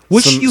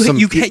which some- you some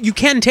you pe- can you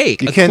can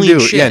take you a can clean do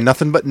shit. yeah,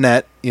 nothing but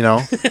net, you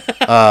know.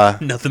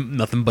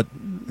 nothing but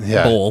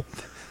Yeah. bowl.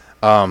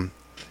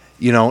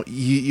 You know,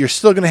 you're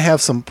still going to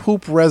have some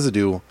poop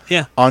residue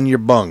Yeah. on your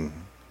bung.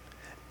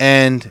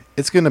 And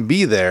it's going to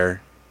be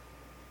there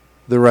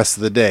the rest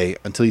of the day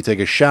until you take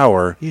a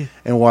shower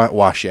and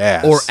wash your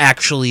ass. Or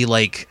actually,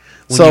 like,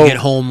 when So- you get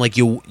home, like,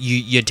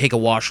 you take a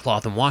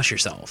washcloth and wash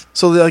yourself.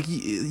 So, like,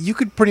 you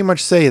could pretty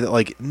much say that,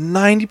 like,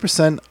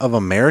 90% of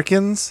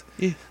Americans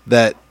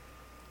that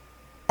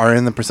are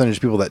in the percentage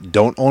of people that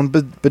don't own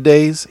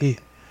bidets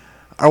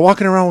are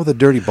walking around with a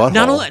dirty butthole.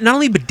 Not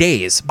only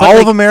bidets, but all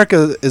like, of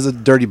America is a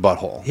dirty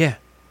butthole. Yeah.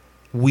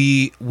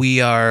 We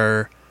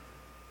are...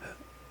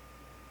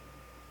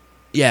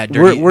 Yeah,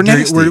 dirty, We're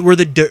nasty. we're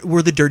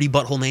the dirty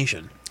butthole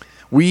nation.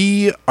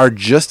 We are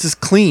just as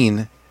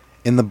clean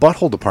in the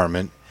butthole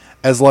department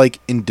as like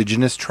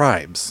indigenous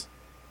tribes.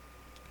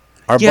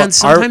 And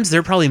sometimes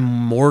they're probably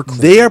more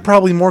clean. They are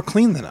probably more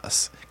clean than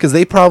us because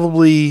they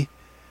probably,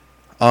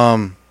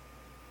 I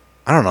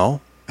don't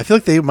know. I feel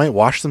like they might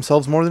wash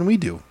themselves more than we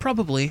do.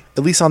 Probably.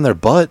 At least on their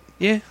butt.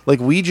 Yeah. Like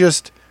we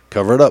just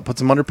cover it up, put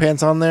some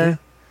underpants on there.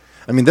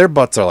 I mean, their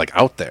butts are like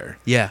out there.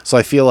 Yeah. So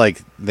I feel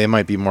like they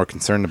might be more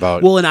concerned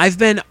about Well, and I've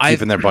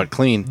keeping their butt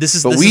clean.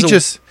 But we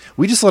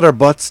just let our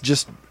butts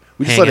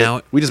hang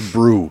out. We just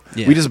brew.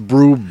 Yeah. We just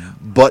brew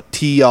butt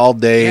tea all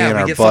day in we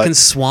our get butt. fucking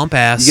swamp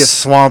ass. You get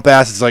swamp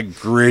ass. It's like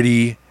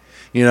gritty.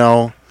 You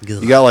know, Ugh.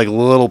 you got like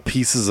little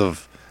pieces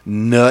of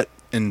nut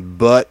and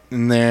butt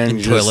in there, and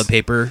you toilet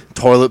paper.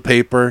 toilet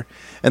paper,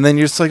 and then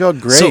you're just like, oh,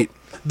 great. So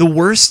the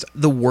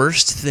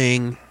worst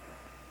thing,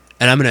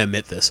 and I'm gonna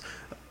admit this,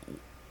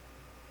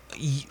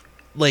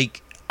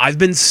 like I've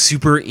been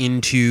super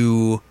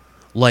into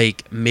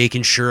like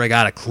making sure I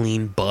got a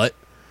clean butt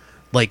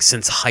like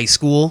since high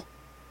school.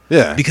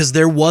 Yeah. Because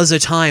there was a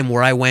time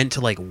where I went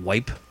to like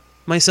wipe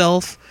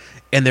myself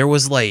and there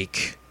was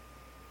like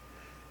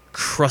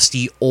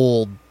crusty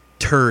old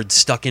turd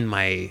stuck in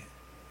my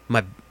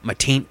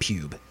taint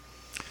pube.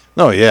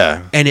 Oh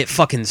yeah. And it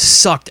fucking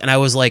sucked and I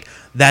was like,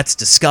 that's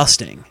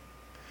disgusting.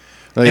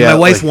 Oh, and yeah, my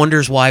wife like,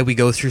 wonders why we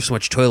go through so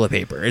much toilet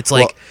paper. It's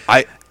like,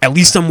 well, at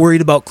least I'm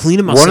worried about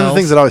cleaning myself. One of the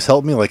things that always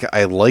helped me, like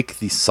I like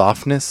the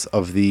softness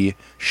of the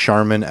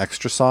Charmin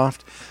Extra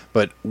Soft,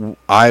 but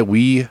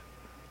we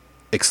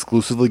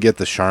exclusively get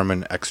the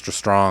Charmin Extra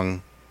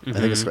Strong. I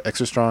think it's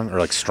Extra Strong or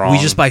like Strong. We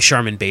just buy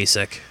Charmin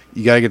Basic.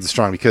 You gotta get the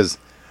Strong because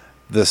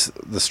the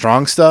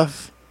Strong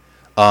stuff.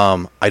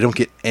 I don't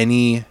get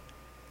any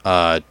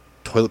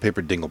toilet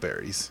paper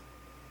dingleberries.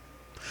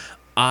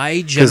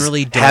 I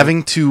generally don't.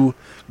 Having to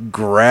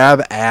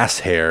grab ass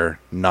hair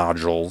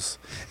nodules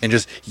and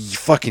just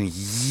fucking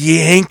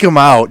yank them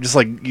out, just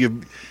like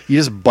you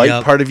just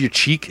bite part of your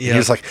cheek and you're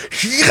just like,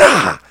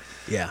 yeah.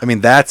 I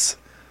mean, that's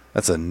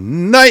a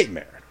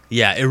nightmare.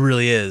 Yeah, it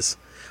really is.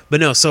 But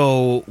no,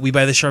 so we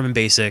buy the Charmin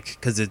Basic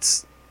because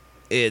it's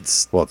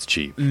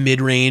cheap,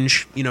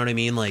 mid-range. You know what I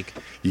mean? Like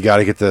you got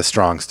to get the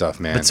strong stuff,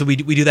 man. But so we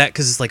do that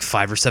because it's like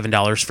 $5 or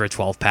 $7 for a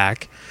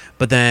 12-pack.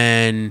 But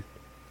then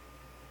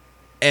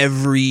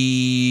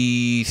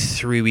every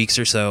 3 weeks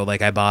or so,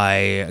 like I buy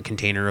a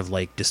container of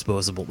like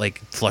disposable,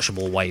 like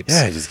flushable wipes.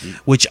 Yeah,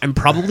 which I'm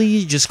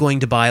probably just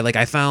going to buy. Like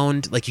I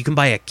found, like you can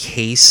buy a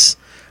case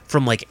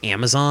from like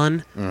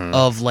Amazon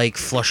of like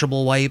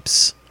flushable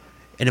wipes,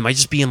 and it might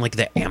just be in like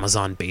the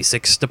Amazon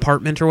Basics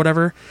department or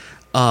whatever.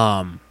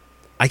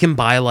 I can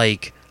buy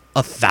like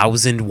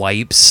 1,000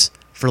 wipes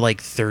for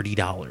like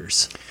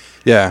 $30.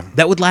 Yeah,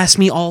 that would last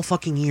me all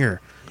fucking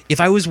year. If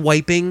I was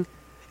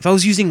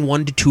using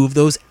 1 to 2 of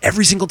those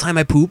every single time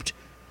I pooped,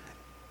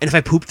 and if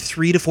I pooped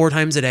 3 to 4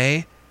 times a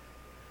day,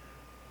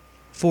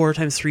 4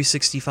 times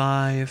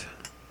 365.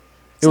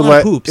 It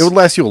would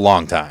last you a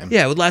long time.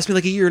 Yeah, it would last me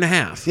like a year and a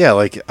half. Yeah,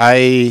 like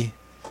and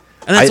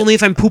that's only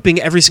if I'm pooping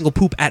every single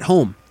poop at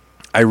home.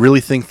 I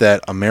really think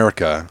that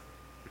America,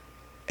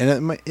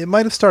 and it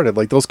might have started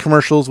like those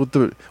commercials with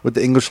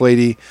the English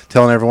lady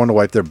telling everyone to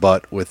wipe their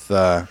butt with.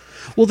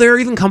 Well, there are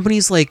even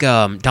companies like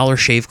Dollar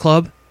Shave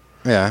Club.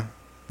 Yeah.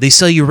 They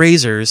sell you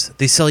razors,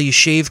 they sell you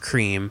shave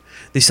cream,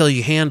 they sell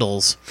you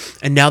handles,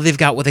 and now they've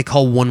got what they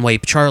call one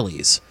wipe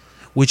Charlies,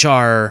 which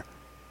are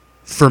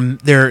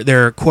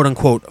they're quote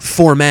unquote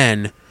for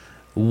men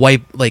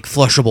wipe, like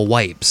flushable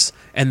wipes,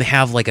 and they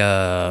have like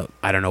I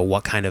don't know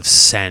what kind of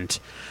scent,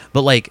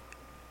 but like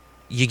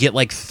you get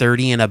like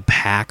 30 in a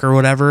pack or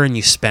whatever, and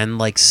you spend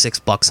like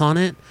 $6 on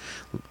it.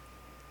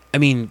 I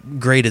mean,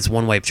 great. It's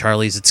one wipe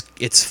Charlie's.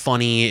 It's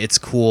funny. It's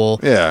cool.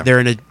 Yeah. They're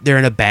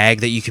in a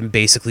bag that you can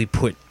basically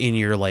put in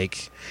your,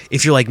 like,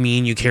 if you're like me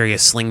and you carry a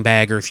sling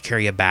bag, or if you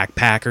carry a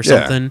backpack or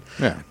something.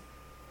 Yeah.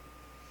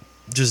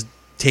 Just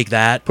take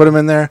that. Put them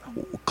in there.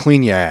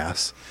 Clean your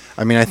ass.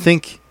 I mean,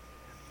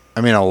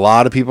 a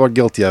lot of people are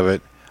guilty of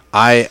it.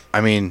 I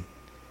mean,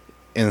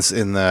 in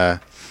the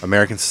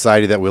American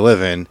society that we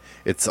live in,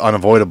 it's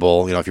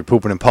unavoidable. You know, if you're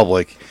pooping in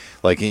public,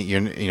 like and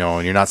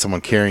you're not someone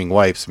carrying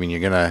wipes. I mean,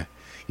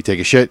 you take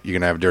a shit, you're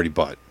going to have a dirty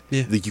butt.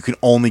 Yeah. Like, you can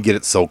only get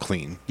it so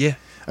clean. Yeah.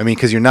 I mean,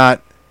 because you're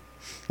not,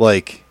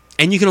 like...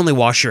 And you can only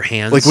wash your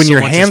hands. Like, when your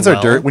hands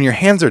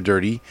are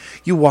dirty,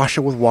 you wash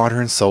it with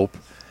water and soap,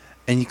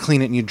 and you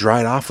clean it and you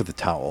dry it off with a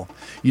towel.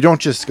 You don't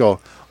just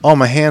go, oh,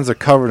 my hands are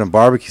covered in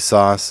barbecue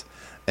sauce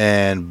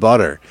and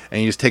butter,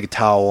 and you just take a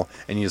towel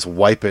and you just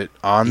wipe it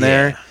on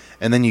there,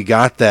 and then you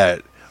got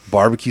that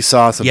barbecue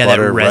sauce and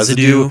butter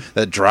residue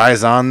that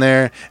dries on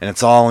there, and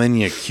it's all in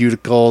your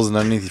cuticles and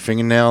underneath your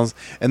fingernails,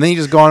 and then you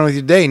just go on with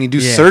your day and you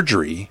do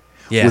surgery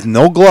with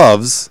no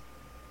gloves,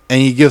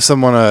 and you give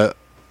someone a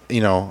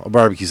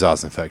barbecue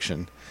sauce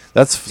infection.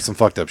 That's some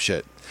fucked up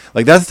shit.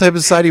 Like, that's the type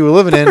of society we're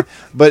living in,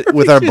 but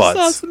with our butts.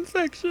 Sauce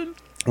infection.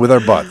 With our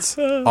butts.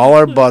 All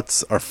our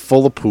butts are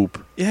full of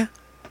poop. Yeah.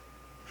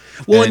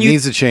 Well, and it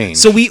needs to change.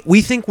 So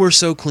we think we're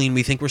so clean,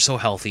 we think we're so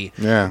healthy.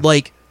 Yeah.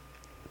 Like,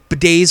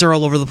 bidets are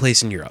all over the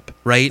place in Europe,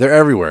 right? They're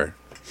everywhere.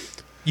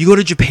 You go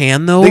to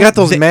Japan, though. They got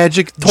those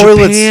magic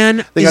toilets.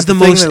 Japan is the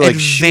most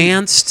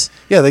advanced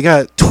they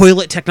got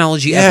toilet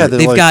technology ever.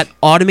 They've got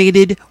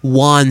automated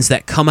wands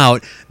that come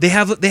out. They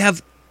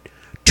have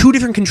 2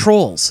 different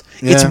controls.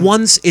 Yeah.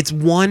 It's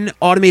one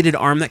automated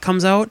arm that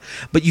comes out,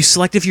 but you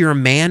select if you're a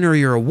man or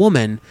you're a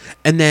woman,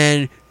 and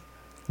then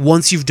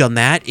once you've done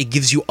that, it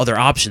gives you other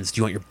options. Do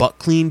you want your butt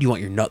clean? Do you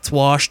want your nuts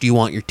washed? Do you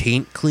want your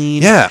taint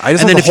clean? Yeah, I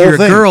just want the whole thing. If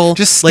you're a girl,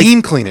 just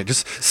steam clean it.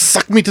 Just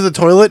suck me to the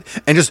toilet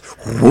and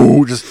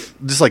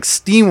just like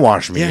steam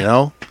wash me, you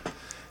know?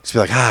 Just be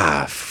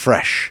like,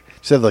 fresh.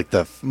 Just have like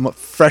the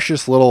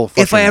freshest little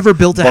fucking if I ever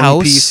built a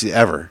house, piece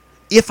ever.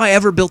 If I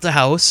ever built a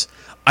house,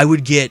 I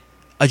would get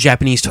a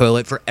Japanese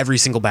toilet for every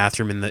single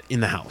bathroom in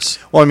the house.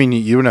 Well, I mean,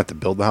 you wouldn't have to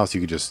build the house.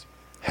 You could just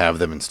have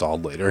them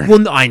installed later.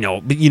 Well, I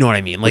know, but you know what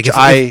I mean. Like, if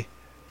I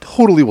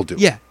totally will do.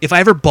 Yeah, if I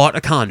ever bought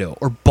a condo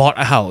or bought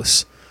a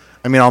house,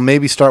 I mean, I'll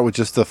maybe start with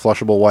just the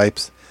flushable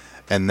wipes,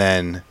 and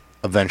then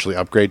eventually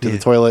upgrade to the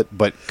toilet.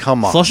 But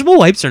come on, flushable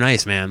wipes are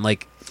nice, man.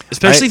 Like,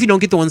 especially if you don't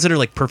get the ones that are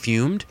like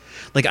perfumed.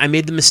 Like, I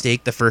made the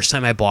mistake the first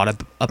time I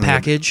bought a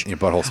package. Your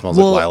butthole smells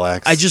like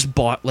lilacs. I just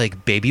bought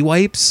like baby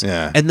wipes.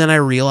 Yeah. And then I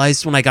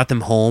realized when I got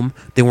them home,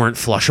 they weren't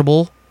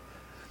flushable.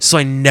 So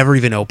I never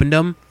even opened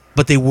them,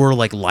 but they were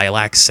like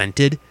lilac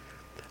scented.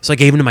 So I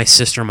gave them to my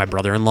sister and my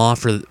brother-in-law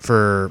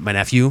for my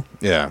nephew.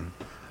 Yeah.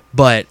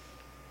 But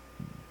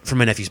for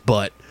my nephew's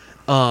butt.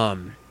 I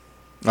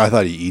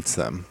thought he eats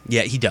them.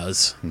 Yeah, he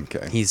does.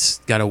 Okay.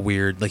 He's got a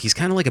weird, like, he's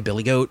kind of like a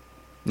billy goat.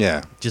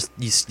 Yeah. Just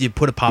you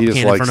put a pop can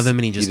in front of him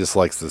and he just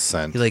likes the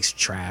scent. He likes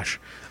trash.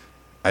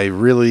 I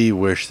really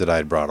wish that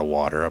I'd brought a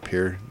water up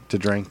here to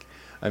drink.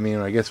 I mean,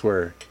 I guess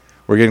we're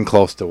getting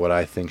close to what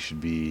I think should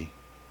be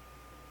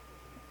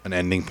an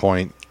ending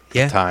point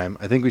of time.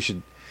 I think we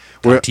should.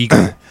 I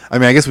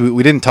mean, I guess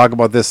we didn't talk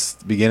about this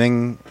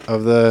beginning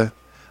of the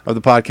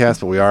podcast,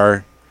 but we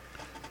are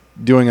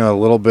doing a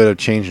little bit of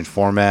change in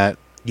format.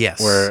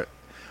 Yes. Where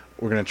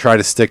we're going to try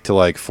to stick to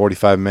like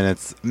 45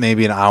 minutes,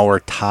 maybe an hour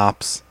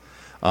tops.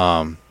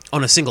 On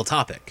a single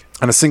topic.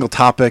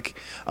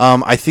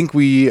 I think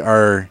we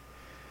are...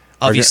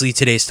 Obviously,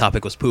 today's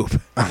topic was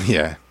poop.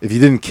 Yeah. If you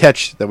didn't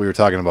catch that we were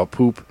talking about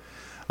poop,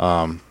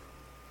 I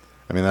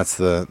mean,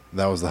 that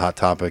was the hot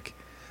topic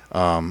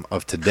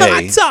of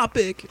today. Hot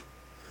topic!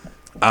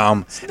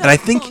 And I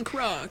think...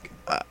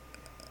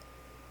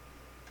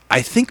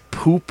 I think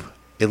poop,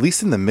 at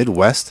least in the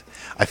Midwest,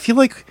 I feel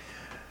like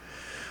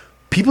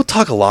people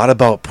talk a lot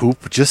about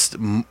poop just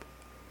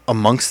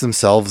amongst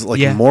themselves,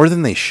 like more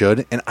than they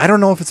should. And I don't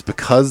know if it's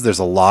because there's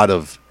a lot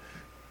of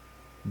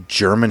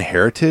German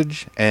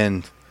heritage.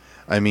 And,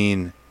 I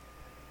mean,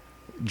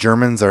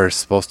 Germans are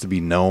supposed to be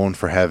known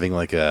for having,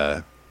 like,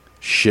 a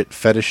shit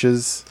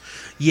fetishes.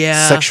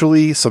 Yeah.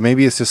 Sexually. So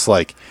maybe it's just,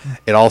 like,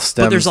 it all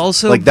stems... But there's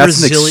also like,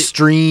 that's an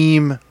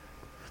extreme...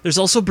 There's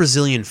also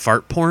Brazilian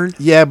fart porn.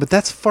 Yeah, but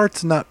that's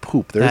farts, not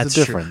poop. There's a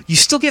difference. True. You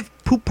still get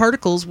poop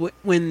particles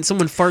when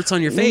someone farts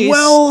on your face.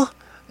 Well...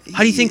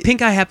 How do you think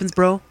pink eye happens,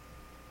 bro?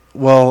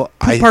 Well,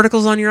 poop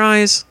particles on your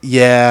eyes?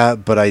 Yeah,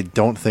 but I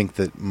don't think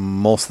that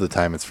most of the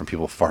time it's from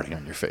people farting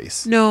on your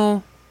face.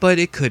 No, but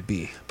it could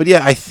be. But yeah,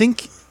 I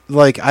think,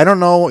 like, I don't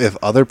know if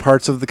other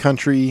parts of the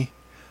country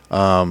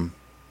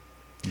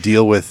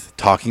deal with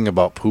talking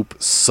about poop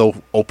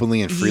so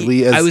openly and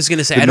freely as I was going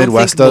to say, the I don't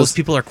Midwest think does. most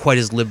people are quite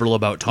as liberal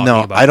about talking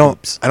about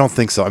poops. I don't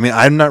think so. I mean,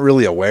 I'm not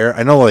really aware.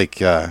 I know, like,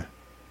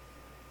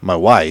 my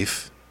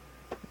wife,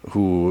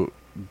 who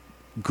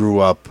grew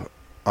up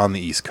on the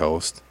East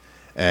Coast,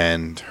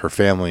 and her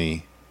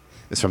family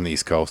is from the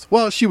East Coast.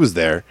 Well, she was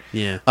there.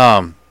 Yeah.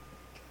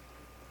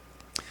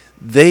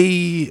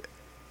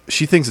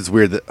 She thinks it's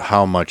weird that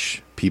how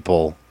much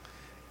people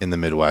in the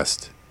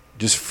Midwest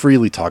just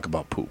freely talk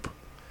about poop.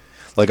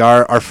 Like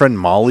our friend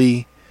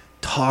Molly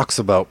talks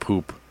about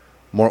poop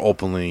more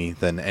openly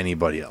than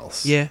anybody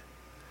else. Yeah.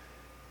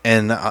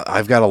 And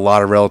I've got a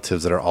lot of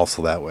relatives that are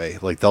also that way.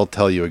 Like, they'll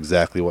tell you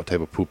exactly what type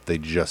of poop they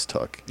just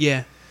took.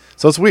 Yeah.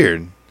 So it's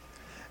weird.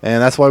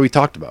 And that's why we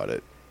talked about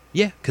it.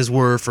 Yeah, because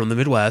we're from the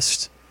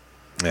Midwest.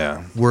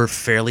 Yeah. We're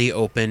fairly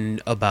open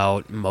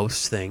about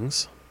most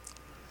things.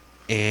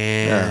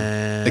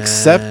 And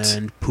except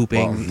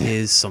pooping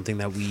is something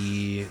that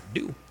we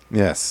do.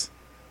 Yes.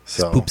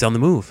 So poop's on the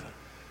move.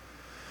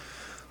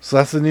 So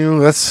this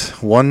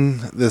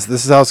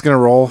is how it's going to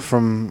roll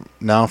from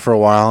now for a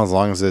while, as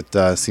long as it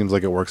seems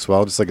like it works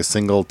well. Just like a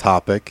single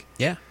topic.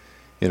 Yeah.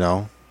 You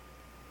know,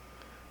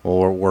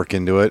 we'll work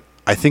into it.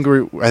 I think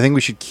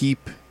we should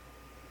keep.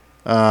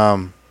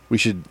 We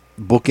should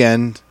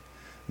bookend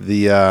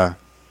the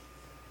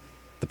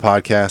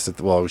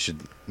podcast. We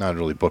should not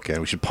really bookend.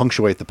 We should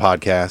punctuate the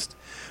podcast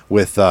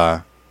with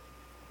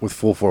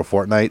Fool for a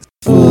Fortnight.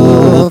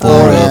 Fool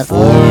for a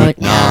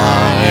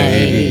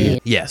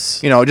Fortnight.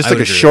 Yes. You know, just like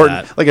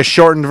a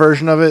shortened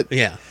version of it.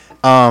 Yeah.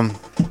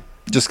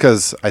 Just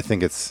because I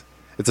think it's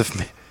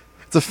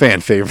a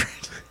fan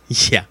favorite.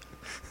 Yeah.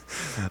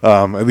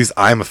 At least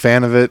I'm a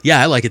fan of it.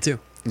 Yeah, I like it too.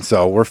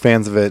 So we're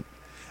fans of it,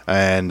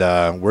 and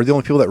we're the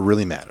only people that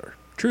really matter.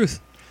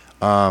 Truth.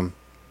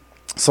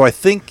 So I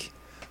think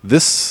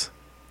this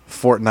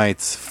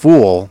fortnight's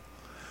Fool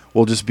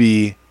will just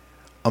be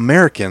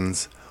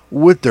Americans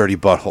with dirty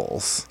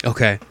buttholes.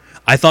 Okay.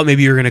 I thought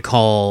maybe you were going to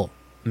call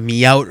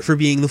me out for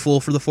being the fool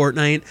for the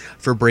fortnight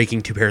for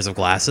breaking 2 pairs of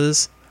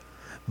glasses,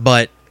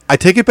 but I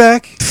take it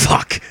back.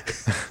 Fuck.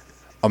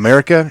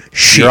 America,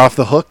 you're off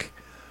the hook.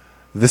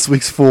 This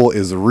week's Fool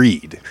is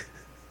Reed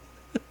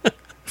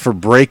for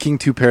breaking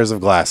 2 pairs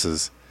of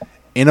glasses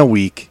in a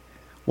week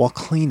while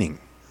cleaning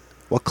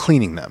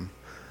them.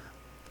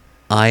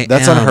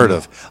 That's unheard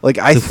of. Like,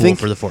 I think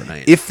for the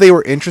fortnight. If they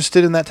were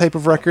interested in that type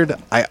of record,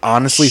 I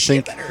honestly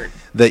think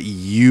that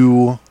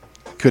you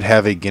could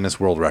have a Guinness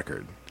World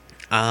Record.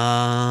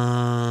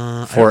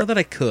 I don't know that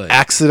I could.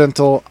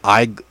 Accidental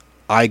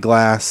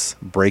eyeglass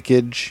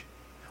breakage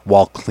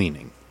while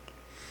cleaning.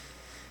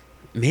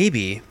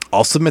 Maybe.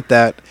 I'll submit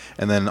that,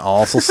 and then I'll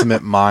also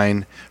submit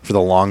mine for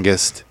the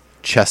longest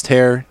chest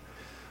hair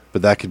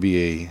but that could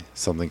be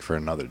something for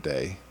another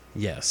day.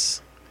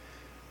 Yes.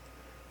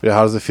 But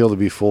how does it feel to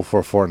be full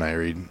for Fortnite,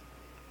 Reed?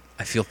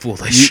 I feel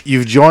foolish.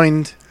 You've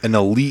joined an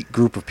elite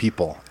group of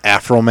people.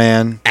 Afro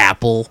Man,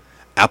 Apple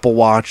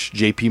Watch,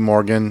 JP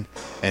Morgan,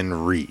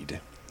 and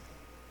Reed.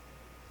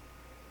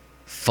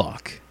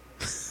 Fuck.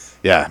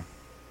 Yeah.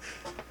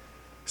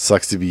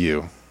 Sucks to be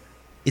you.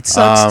 It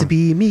sucks to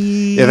be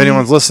me. If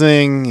anyone's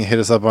listening, hit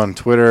us up on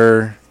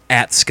Twitter.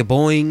 At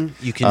Skaboing.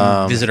 You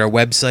can visit our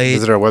website.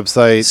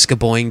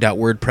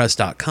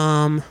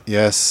 Skaboing.wordpress.com.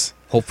 Yes.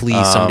 Hopefully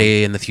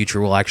someday in the future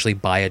we'll actually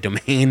buy a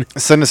domain.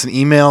 Send us an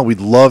email.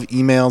 We'd love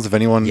emails if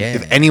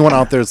anyone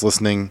out there is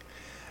listening.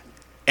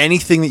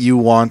 Anything that you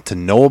want to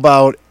know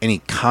about, any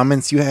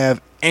comments you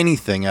have,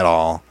 anything at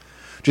all,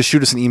 just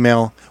shoot us an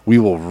email. We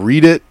will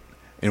read it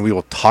and we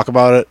will talk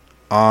about it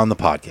on the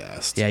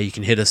podcast. Yeah, you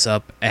can hit us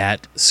up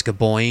at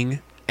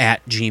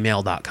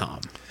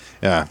skaboing@gmail.com.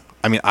 Yeah.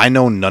 I mean, I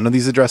know none of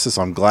these addresses,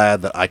 so I'm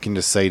glad that I can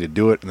just say to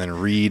do it and then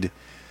Reed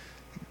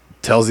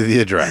tells you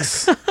the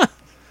address.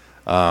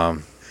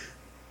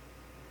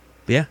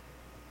 Yeah.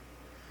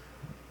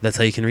 That's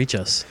how you can reach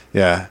us.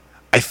 Yeah.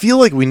 I feel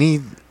like we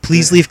need...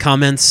 Please leave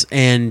comments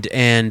and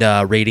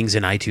ratings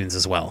in iTunes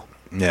as well.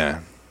 Yeah.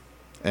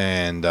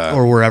 And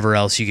or wherever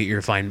else you get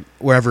your fine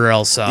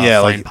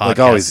podcasts like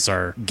always,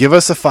 are. Give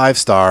us a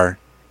 5-star,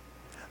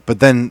 but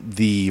then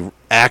the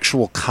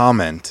actual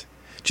comment,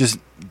 just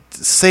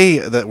say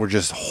that we're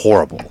just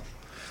horrible.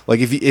 Like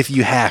if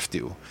you have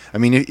to. I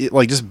mean,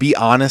 just be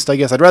honest, I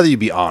guess. I'd rather you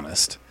be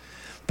honest.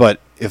 But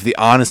if the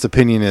honest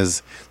opinion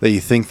is that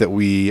you think that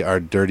we are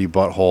dirty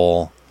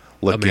butthole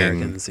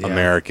licking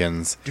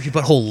Americans. Dirty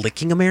butthole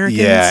licking Americans?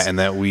 Yeah, and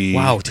that we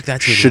took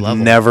that to a new should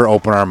level. never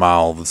open our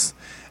mouths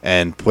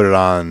and put it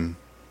on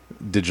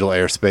digital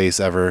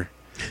airspace ever.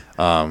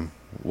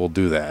 We'll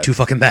do that. Too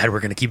fucking bad. We're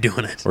going to keep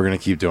doing it. We're going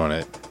to keep doing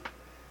it.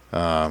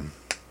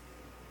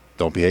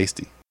 Don't be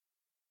hasty.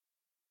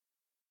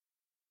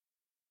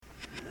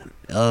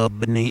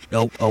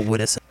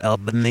 What is it?